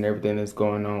riots and everything that's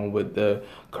going on with the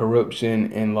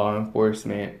corruption in law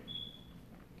enforcement,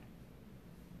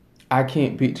 I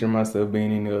can't picture myself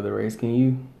being any other race. Can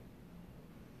you?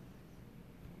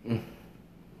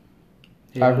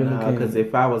 Yeah, I really can't. Because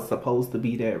if I was supposed to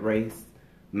be that race,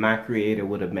 my creator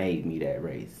would have made me that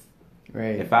race.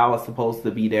 Right. If I was supposed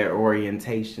to be that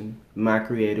orientation, my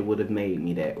creator would have made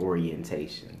me that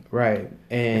orientation. Right.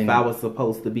 And if I was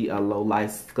supposed to be a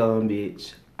low-life scum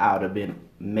bitch, I would have been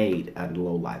made a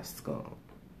low-life scum.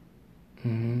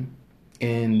 Mm-hmm.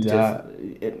 And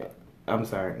I'm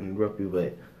sorry to interrupt you,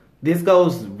 but this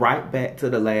goes right back to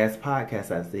the last podcast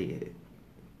I said.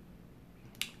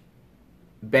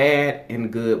 Bad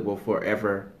and good will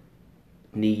forever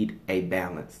need a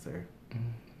balancer.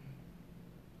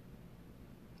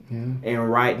 Yeah. And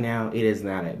right now, it is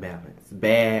not at balance.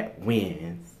 Bad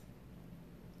wins.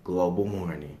 Global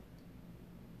warming.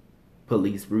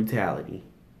 Police brutality.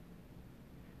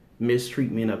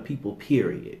 Mistreatment of people,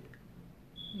 period.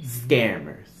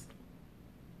 Scammers.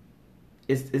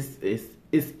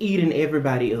 It's eating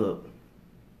everybody up.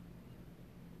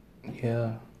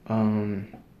 Yeah.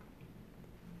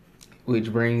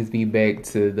 Which brings me back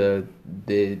to the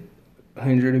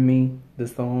 100 of Me, the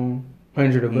song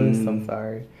 100 of Us. I'm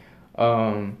sorry.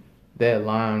 That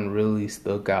line really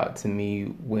stuck out to me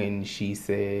when she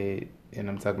said, and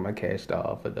I'm talking about Cash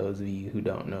Doll for those of you who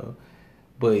don't know,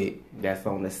 but that's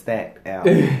on the Stacked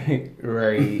album,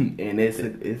 right? And it's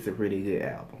a pretty good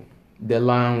album. The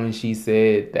line when she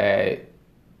said that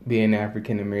being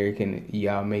African American,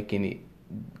 y'all making it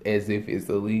as if it's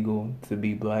illegal to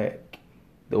be black,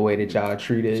 the way that y'all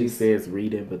treat us. She says,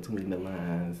 reading between the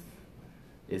lines,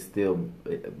 it's still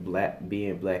black.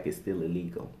 Being black is still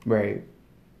illegal, right?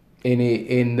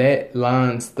 And that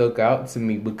line stuck out to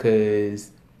me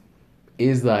because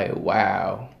it's like,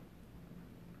 wow,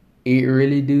 it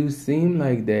really do seem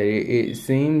like that. It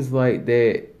seems like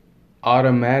that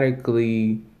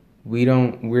automatically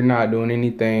we're not doing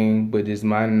anything but just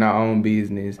minding our own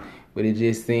business. But it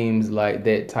just seems like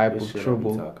that type of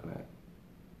trouble.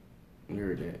 You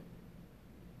heard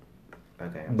that.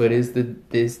 Okay. But it's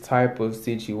this type of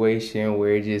situation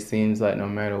where it just seems like no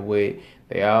matter what,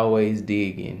 they always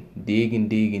digging,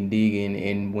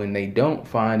 and when they don't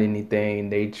find anything,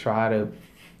 they try to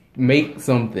make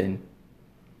something.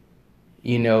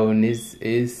 You know, and it's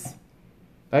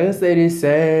like I said, it's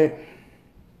sad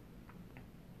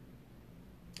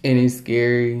and it's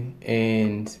scary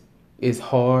and it's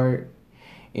hard,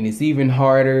 and it's even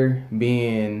harder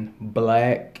being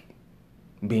black,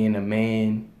 being a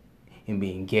man, and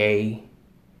being gay.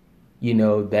 You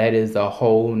know, that is a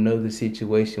whole nother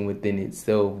situation within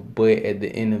itself. But at the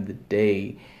end of the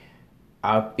day,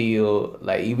 I feel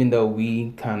like even though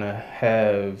we kind of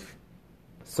have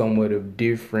somewhat of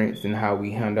difference in how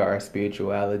we handle our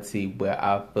spirituality, but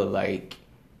I feel like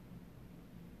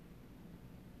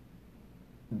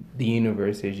the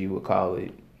universe, as you would call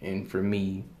it, and for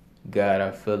me, God,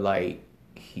 I feel like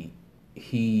he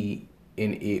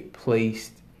and it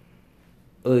placed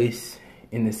us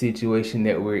in the situation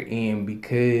that we're in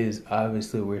because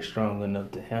obviously we're strong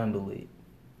enough to handle it.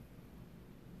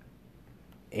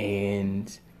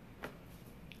 And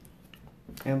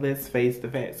let's face the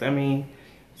facts. I mean,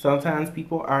 sometimes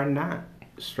people are not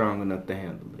strong enough to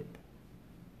handle it.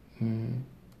 Mm-hmm.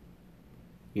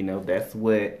 You know, that's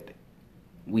what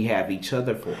we have each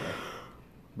other for.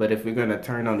 But if we're gonna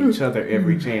turn on each other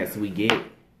every chance we get,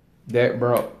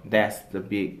 that's the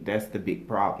big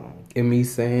problem. And me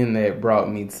saying that brought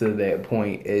me to that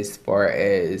point as far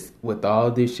as with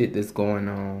all this shit that's going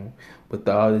on, with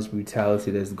all this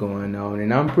brutality that's going on,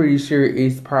 and I'm pretty sure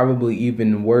it's probably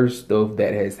even worse stuff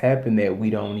that has happened that we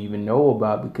don't even know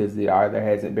about because it either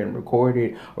hasn't been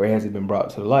recorded or it hasn't been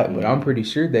brought to light. Mm-hmm. But I'm pretty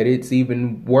sure that it's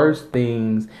even worse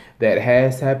things that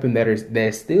has happened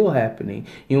that's still happening.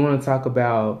 You want to talk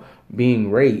about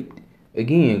being raped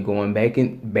again, going back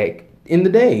in the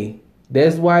day.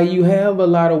 That's why you have a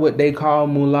lot of what they call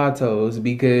mulattoes,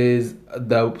 because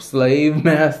the slave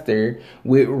master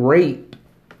would rape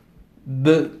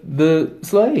the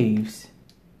slaves.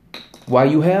 Why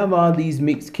you have all these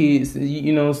mixed kids,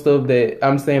 you know, stuff that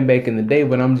I'm saying back in the day,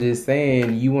 but I'm just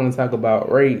saying you want to talk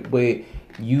about rape, but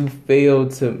you fail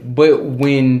to. But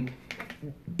when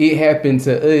it happened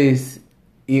to us,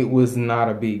 it was not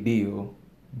a big deal.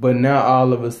 But now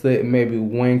all of a sudden, maybe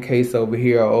one case over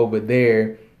here or over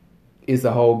there, it's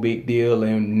a whole big deal,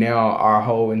 and now our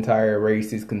whole entire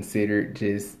race is considered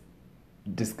just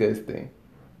disgusting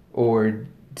or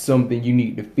something you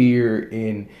need to fear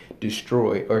and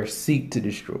destroy or seek to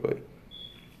destroy.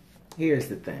 Here's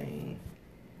the thing.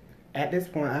 At this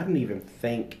point, I don't even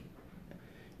think...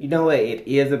 You know what? It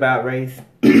is about race.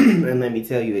 And let me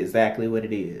tell you exactly what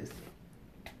it is.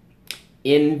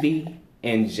 Envy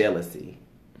and jealousy.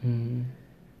 Mm-hmm.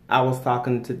 I was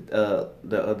talking to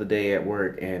the other day at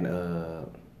work, and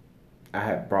I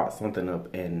had brought something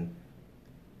up, and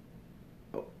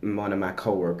one of my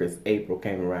coworkers, April,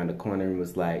 came around the corner and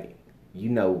was like, you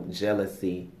know,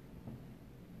 jealousy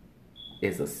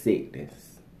is a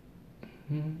sickness.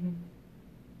 Mm-hmm.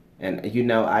 And, you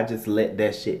know, I just let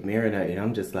that shit marinate, and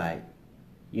I'm just like,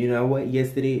 you know what?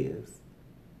 Yes, it is.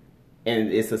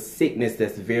 And it's a sickness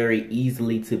that's very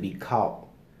easily to be caught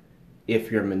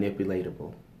if you're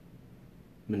manipulable.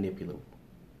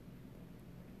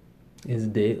 It's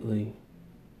deadly.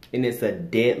 And it's a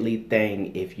deadly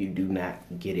thing if you do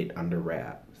not get it under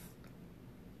wraps.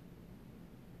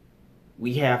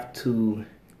 We have to...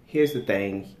 Here's the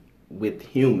thing with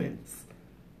humans.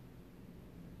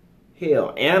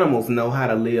 Hell, animals know how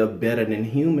to live better than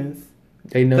humans.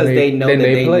 They know because they know that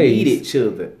they need each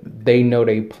other. They know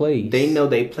they place. They know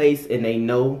they place, and they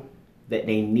know that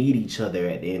they need each other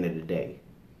at the end of the day.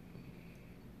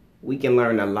 We can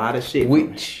learn a lot of shit.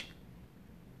 Which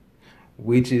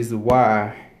which is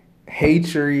why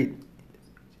hatred,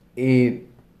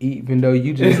 even though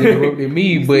you just interrupted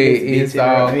me, but it's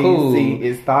all cool. See,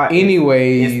 it starts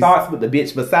with the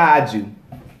bitch beside you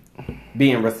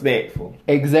being respectful.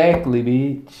 Exactly,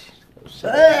 bitch.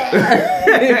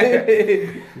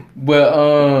 But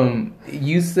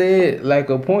you said like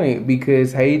a point,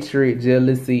 because hatred,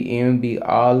 jealousy, envy,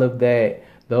 all of that,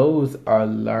 those are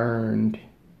learned.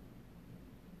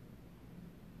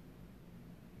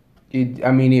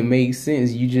 It makes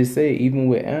sense. You just said even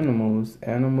with animals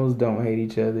don't hate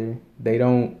each other. They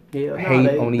don't hate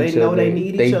on each other. They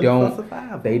need each other for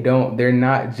survival. They don't. They're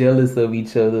not jealous of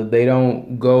each other. They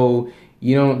don't go.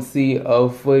 You don't see a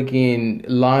fucking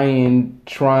lion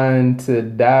trying to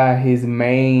dye his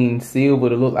mane silver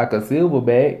to look like a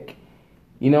silverback.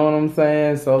 You know what I'm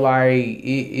saying? So like,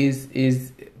 it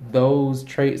is those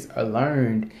traits are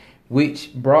learned,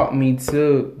 which brought me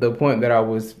to the point that I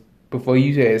was. Before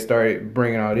you had started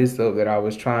bringing all this up, that I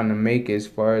was trying to make, as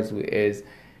far as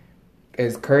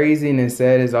crazy and as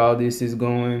sad as all this is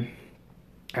going,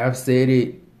 I've said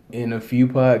it in a few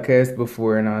podcasts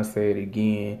before, and I'll say it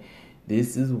again.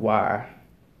 This is why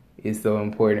it's so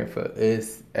important for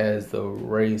us as a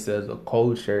race, as a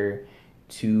culture,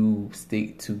 to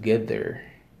stick together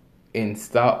and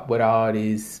stop with all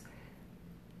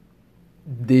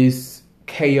this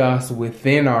chaos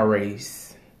within our race.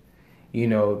 You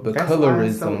know, the that's colorism. Why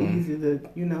it's so easy to,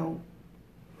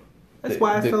 that's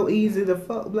why it's so easy to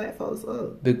fuck black folks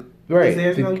up. Because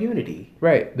there's no unity.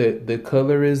 Right. The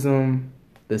colorism,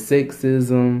 the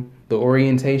sexism, the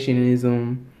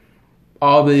orientationism,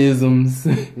 all the isms.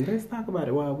 Let's talk about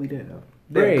it while we there.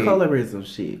 That colorism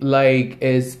shit. Like,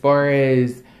 as far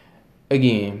as,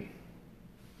 again,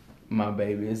 my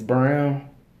baby is brown,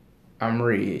 I'm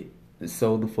red.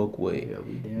 So the fuck what? Yeah,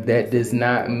 that does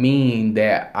not mean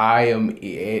that I am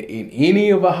in any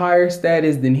of a higher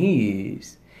status than he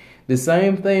is. The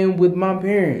same thing with my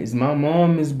parents. My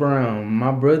mom is brown. My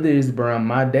brother is brown.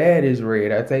 My dad is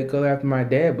red. I take color after my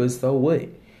dad, but so what?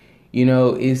 You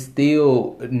know, it's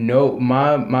still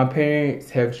my parents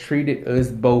have treated us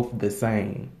both the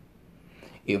same.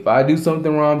 If I do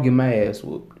something wrong, get my ass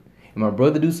whooped. If my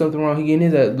brother do something wrong, he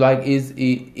getting his ass. Like,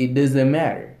 it doesn't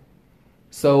matter.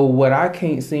 So what I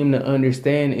can't seem to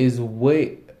understand is what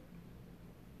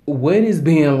is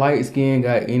being light skinned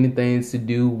got anything to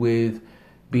do with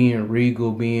being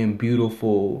regal, being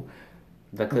beautiful?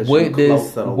 Because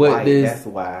that's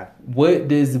why. What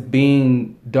does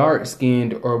being dark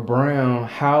skinned or brown,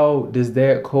 how does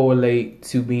that correlate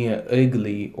to being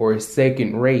ugly or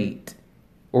second rate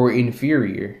or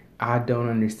inferior? I don't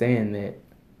understand that.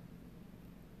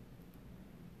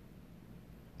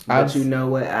 But you know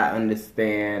what? I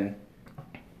understand.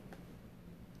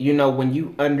 You know, when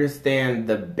you understand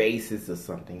the basis of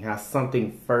something, how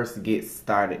something first gets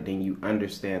started, then you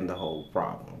understand the whole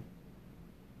problem.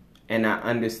 And I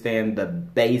understand the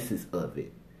basis of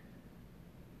it.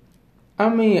 I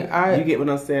mean, you get what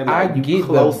I'm saying? Like, I get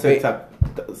closer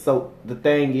to. So the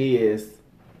thing is,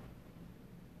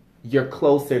 you're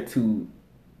closer to.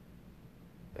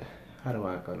 How am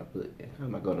I gonna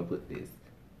put this?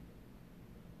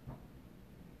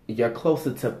 You're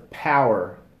closer to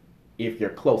power if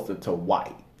you're closer to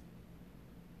white.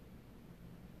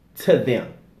 To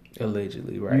them.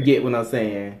 Allegedly, right. You get what I'm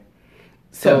saying?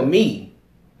 So, to me,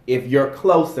 if you're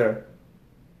closer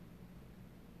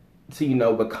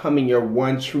to, becoming your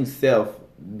one true self,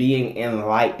 being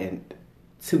enlightened,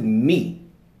 to me,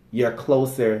 you're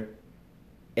closer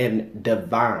and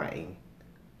divine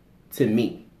to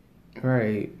me.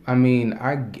 Right. I mean,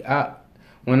 I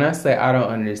when I say I don't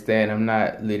understand, I'm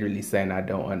not literally saying I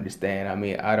don't understand. I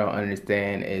mean, I don't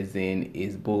understand as in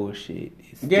it's bullshit.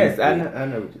 It's yes, I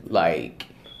know. Like,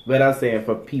 but I'm saying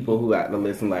for people who have to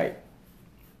listen, like,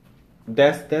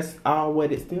 that's all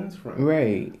what it stems from.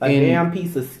 Right. A damn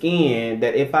piece of skin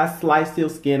that if I slice your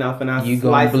skin off and I you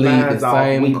slice mine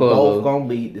off, we color. both gonna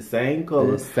bleed the same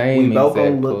color. We both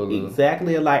gonna look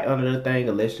exactly alike under the thing,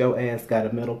 unless your ass got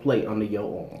a metal plate under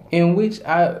your arm.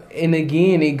 And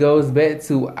again, it goes back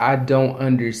to I don't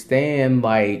understand,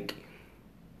 like,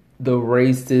 the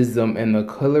racism and the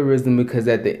colorism, because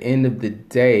at the end of the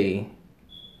day,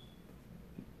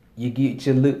 you get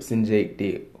your lips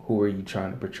injected. Who are you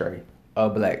trying to portray? A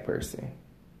black person.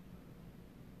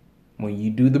 When you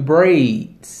do the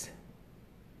braids,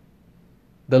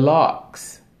 the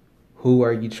locks, who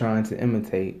are you trying to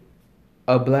imitate?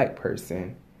 A black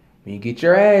person. When you get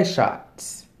your ass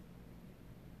shots,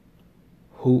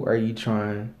 who are you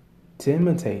trying to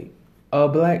imitate? A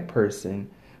black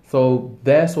person. So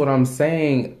that's what I'm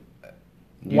saying.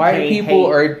 White people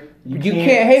are You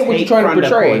can't hate what you're trying to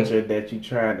portray. The culture that you're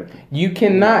trying to. You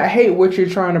cannot hate what you're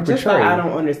trying to portray. Just like I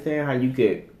don't understand how you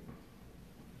could,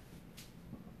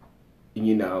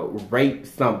 rape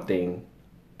something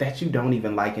that you don't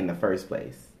even like in the first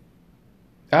place.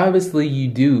 Obviously, you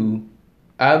do.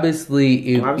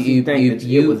 Obviously, if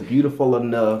it was beautiful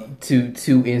enough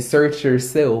to insert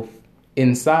yourself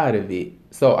inside of it.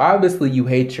 So obviously you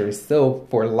hate yourself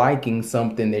for liking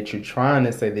something that you're trying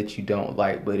to say that you don't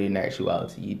like, but in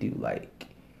actuality you do like.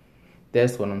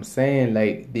 That's what I'm saying.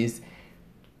 Like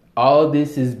all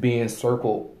this is being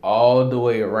circled all the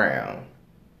way around.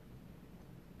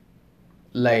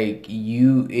 Like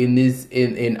I'm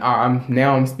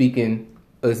speaking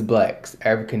us blacks,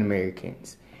 African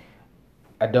Americans.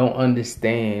 I don't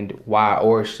understand why,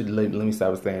 or let me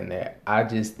stop saying that. I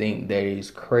just think that it's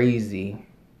crazy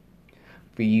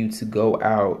for you to go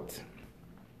out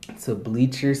to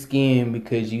bleach your skin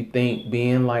because you think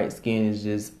being light skinned is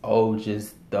just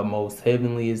the most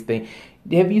heavenliest thing.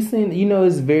 Have you seen,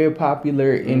 it's very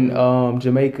popular in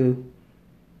Jamaica.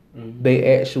 Mm-hmm.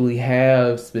 They actually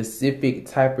have specific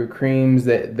type of creams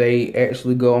that they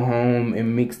actually go home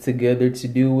and mix together to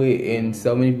do it, and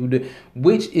so many people do,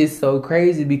 which is so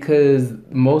crazy because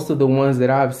most of the ones that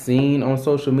I've seen on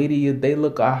social media, they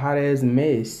look a hot ass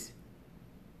mess.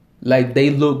 Like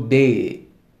they look dead.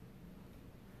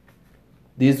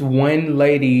 This one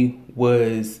lady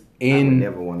was in. I would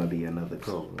never want to be another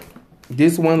color.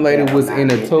 This one lady was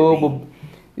in a tub of.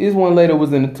 This one lady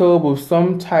was in a tub of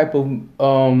some type of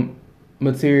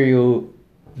material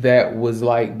that was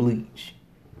like bleach.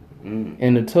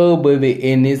 In a tub of it,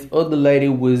 and this other lady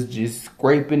was just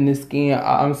scraping the skin.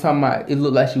 I'm talking about. It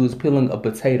looked like she was peeling a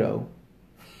potato.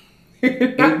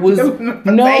 It was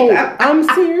no. I'm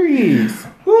serious.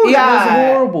 It was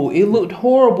horrible. It looked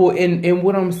horrible. And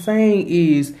what I'm saying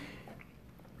is,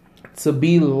 to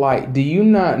be like, do you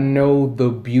not know the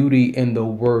beauty and the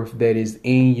worth that is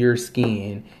in your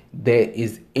skin, that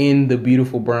is in the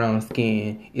beautiful brown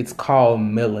skin? It's called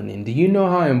melanin. Do you know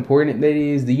how important that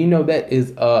is? Do you know that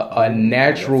is a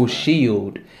natural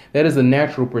shield? That is a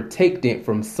natural protectant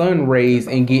from sun rays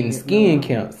and getting skin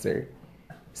cancer.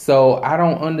 So I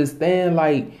don't understand,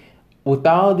 like, with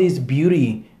all this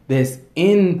beauty that's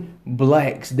in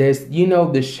blacks, that's,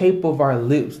 the shape of our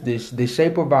lips, the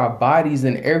shape of our bodies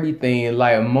and everything,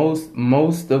 like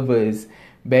most of us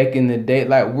back in the day,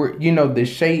 like we're, the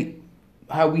shape,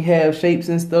 how we have shapes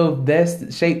and stuff, that's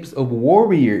the shapes of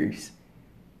warriors.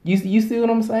 You see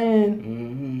what I'm saying?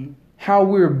 Mm-hmm. How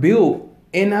we're built,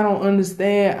 and I don't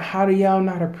understand, how do y'all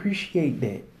not appreciate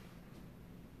that?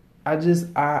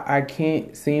 I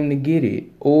can't seem to get it.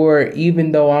 Or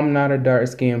even though I'm not a dark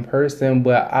skinned person,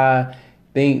 but I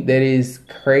think that is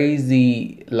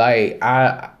crazy. Like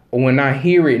when I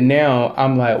hear it now,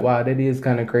 I'm like, wow, that is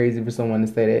kind of crazy for someone to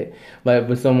say that. Like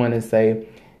for someone to say,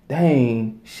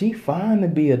 dang, she fine to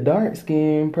be a dark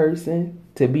skinned person,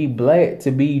 to be black, to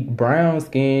be brown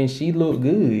skinned, she look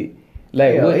good.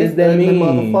 Like, what does that mean?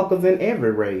 Motherfuckers in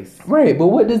every race, right? But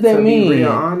what does that mean? To be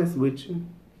real honest with you.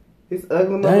 It's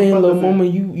ugly. Dang, little mama,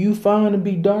 you fine to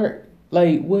be dark.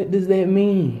 Like, what does that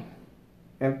mean?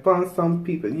 And for some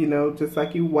people, just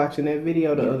like you watching that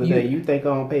video the other day, you think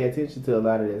I don't pay attention to a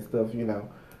lot of that stuff,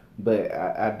 But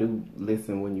I do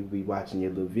listen when you be watching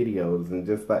your little videos, and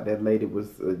just like that lady was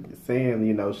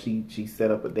saying, she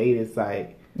set up a dating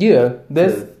site. Yeah,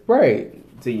 that's right.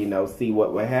 To see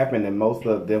what would happen, and most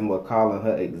of them were calling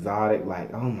her exotic,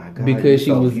 like, oh my god, because she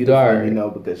so was dark,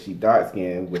 because she dark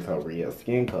skinned with her real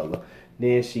skin color.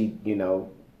 Then she,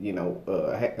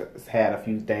 had a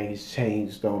few things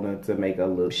changed on her to make her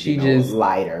look,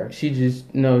 lighter. It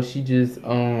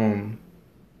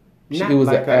was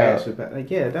like an her app. Actual body.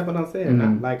 Like, yeah, that's what I'm saying.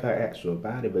 Mm-hmm. Not like her actual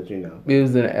body, but it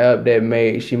was an app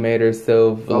that she made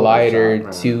herself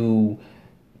lighter to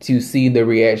see the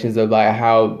reactions of like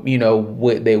how,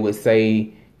 what they would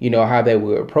say, how they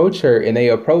would approach her. And they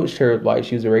approached her like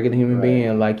she was a regular human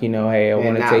being. Like, hey, I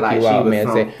want to take you out, man.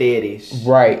 Some fetish.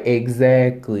 Right,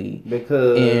 exactly.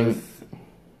 Because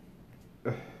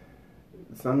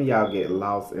some of y'all get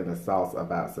lost in the sauce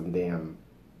about some damn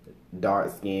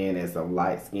dark skin and some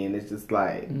light skin. It's just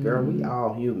like, girl, we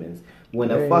all humans. When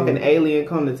a fucking alien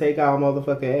come to take our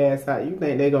motherfucking ass out, you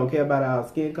think they gonna care about our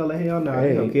skin color? Hell no,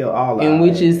 they gonna kill all of us. And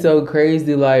which is so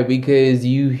crazy, like, because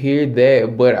you hear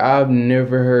that, but I've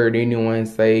never heard anyone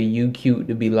say you cute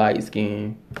to be light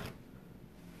skinned.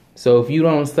 So if you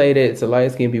don't say that to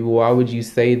light skinned people, why would you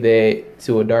say that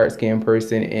to a dark skinned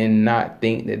person and not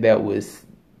think that was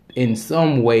in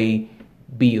some way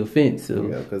be offensive?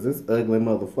 Yeah, because it's ugly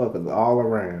motherfuckers all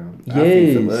around. Yes. I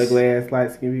see some ugly ass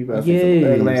light skinned people. I see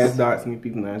some ugly ass dark skinned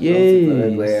people. And I see some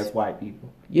ugly ass white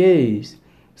people. Yes.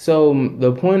 So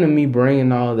the point of me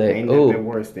bringing all that Ain't nothing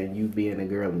worse than you being a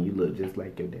girl and you look just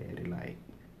like your daddy. Like,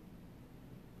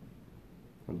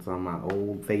 I'm talking my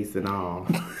old face and all.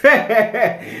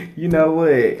 You know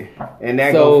what? And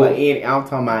that goes for any. I'm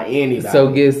talking about anybody.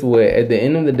 So guess what? At the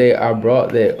end of the day, I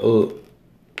brought that up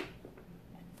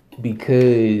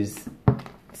because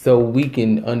so we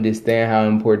can understand how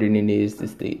important it is to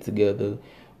stay together.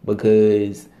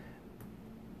 Because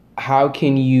how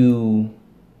can you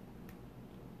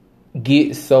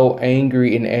get so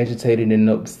angry and agitated and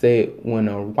upset when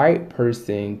a white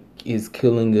person is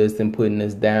killing us and putting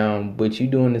us down, but you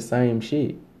doing the same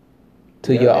shit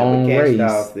to your own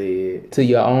race? To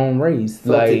your own race.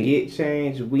 So like, to get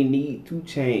change, we need to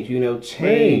change. You know,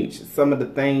 change some of the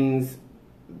things.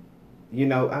 You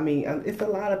know, I mean, it's a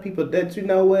lot of people that, you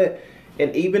know what,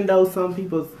 and even though some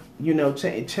people, you know,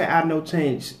 I know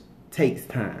change takes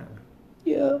time.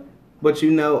 Yeah. But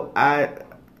you know, I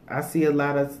see a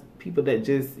lot of people that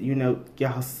just, you know,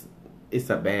 y'all, it's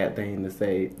a bad thing to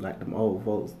say, like them old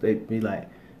folks, they be like,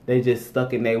 they just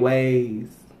stuck in their ways.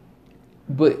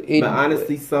 But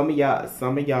honestly, some of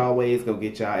y'all ways gonna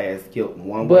get y'all ass killed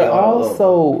one way or the other. But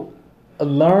also,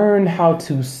 learn how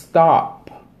to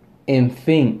stop and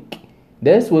think.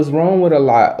 That's what's wrong with a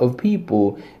lot of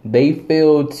people. They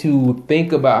fail to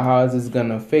think about how is this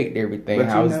gonna affect everything,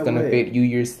 how is this gonna affect you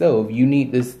yourself. You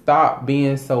need to stop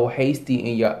being so hasty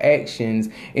in your actions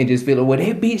and just feel like, well,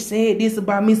 that bitch said this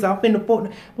about me, so I'm finna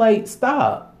fuck. Like,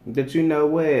 stop. But you know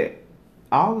what?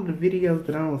 All of the videos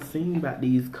that I don't see about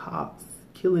these cops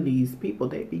killing these people,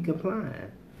 they be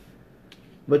complying.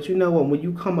 But you know what? When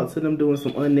you come up to them doing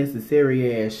some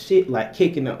unnecessary ass shit, like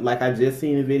kicking up, like I just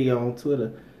seen a video on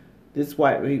Twitter. This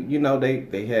white, you know,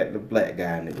 they had the black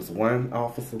guy, and there was one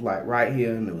officer like right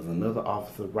here, and there was another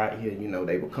officer right here. You know,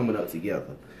 they were coming up together,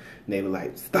 and they were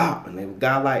like, "Stop!" And they were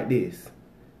guy like this.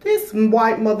 This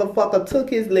white motherfucker took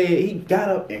his leg. He got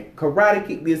up and karate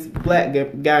kicked this black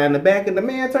guy in the back, and the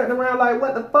man turned around like,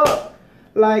 "What the fuck?"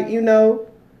 Like, you know,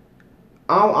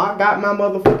 I got my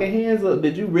motherfucking hands up.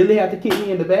 Did you really have to kick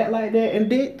me in the back like that?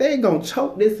 And they gonna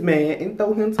choke this man and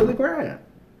throw him to the ground.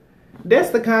 That's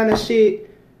the kind of shit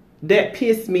that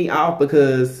pissed me off,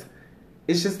 because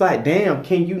it's just like, damn,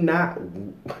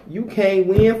 you can't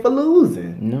win for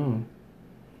losing. No.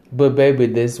 But baby,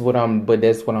 that's what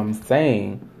I'm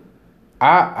saying.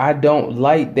 I don't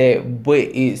like that, but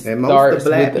it starts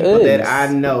with us. That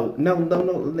I know. No,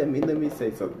 let me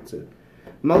say something too.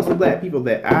 Most of the black people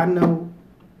that I know,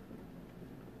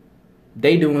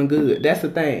 they doing good. That's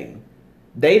the thing.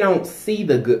 They don't see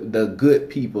the good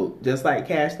people, just like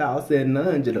Cash Doll said,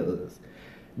 none of us.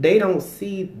 They don't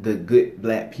see the good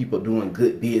black people doing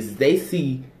good business. They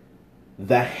see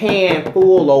the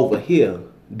handful over here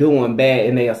doing bad,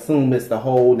 and they assume it's the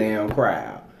whole damn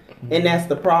crowd. And that's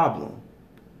the problem.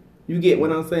 You get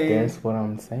what I'm saying? That's what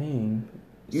I'm saying.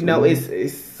 You know,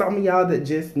 it's some of y'all that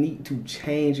just need to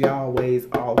change y'all ways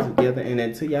altogether. And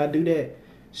until y'all do that,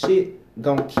 shit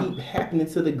gonna keep happening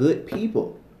to the good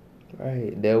people.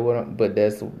 Right. That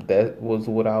was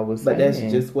what I was saying. But that's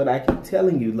just what I keep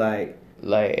telling you, like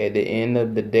at the end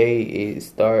of the day, it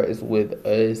starts with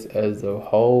us as a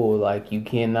whole. Like, you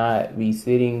cannot be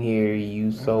sitting here,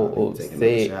 you so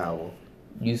upset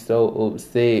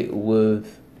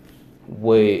with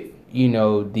what, you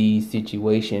know, these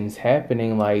situations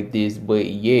happening like this, but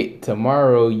yet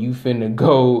tomorrow you finna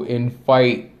go and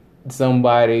fight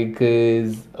somebody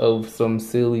because of some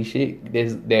silly shit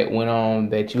that went on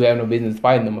that you have no business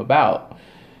fighting them about.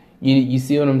 You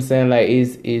see what I'm saying? Like,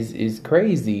 it's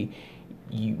crazy.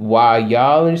 While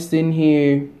y'all are sitting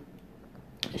here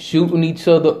shooting each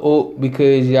other up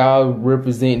because y'all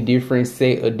represent different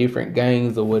set of different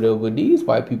gangs or whatever, these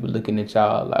white people looking at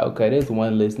y'all like, okay, there's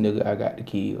one less nigga I got to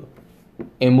kill,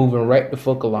 and moving right the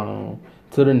fuck along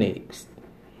to the next.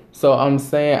 So I'm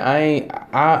saying,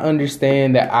 I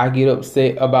understand that I get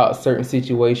upset about certain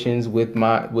situations with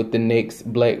the next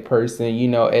black person, you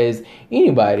know, as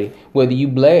anybody, whether you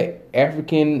black,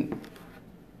 African,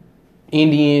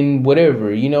 Indian,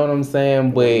 whatever, you know what I'm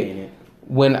saying? But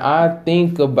when I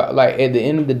think about, like, at the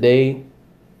end of the day,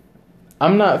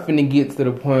 I'm not finna get to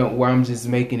the point where I'm just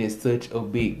making it such a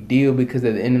big deal, because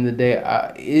at the end of the day,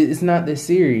 it's not that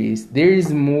serious.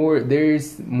 There's more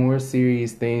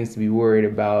serious things to be worried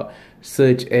about,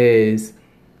 such as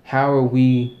how are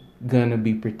we gonna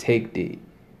be protected?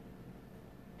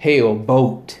 Hell,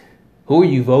 vote. Who are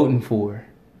you voting for?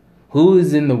 Who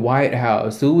is in the White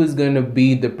House? Who is going to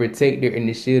be the protector and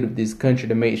the shield of this country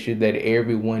to make sure that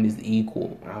everyone is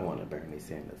equal? I want to Bernie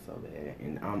Sanders so bad.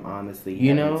 And I'm honestly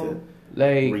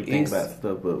rethink about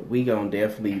stuff. But we going to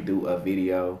definitely do a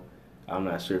video I'm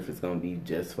not sure if it's gonna be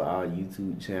just for our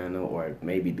YouTube channel or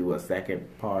maybe do a second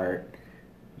part,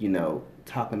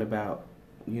 talking about,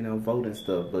 voting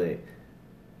stuff. But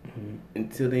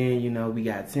until then, we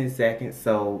got 10 seconds.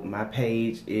 So my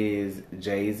page is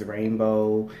Jay's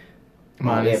Rainbow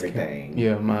on everything.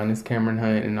 Mine is Cameron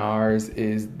Hunt, and ours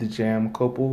is The Jam Couple.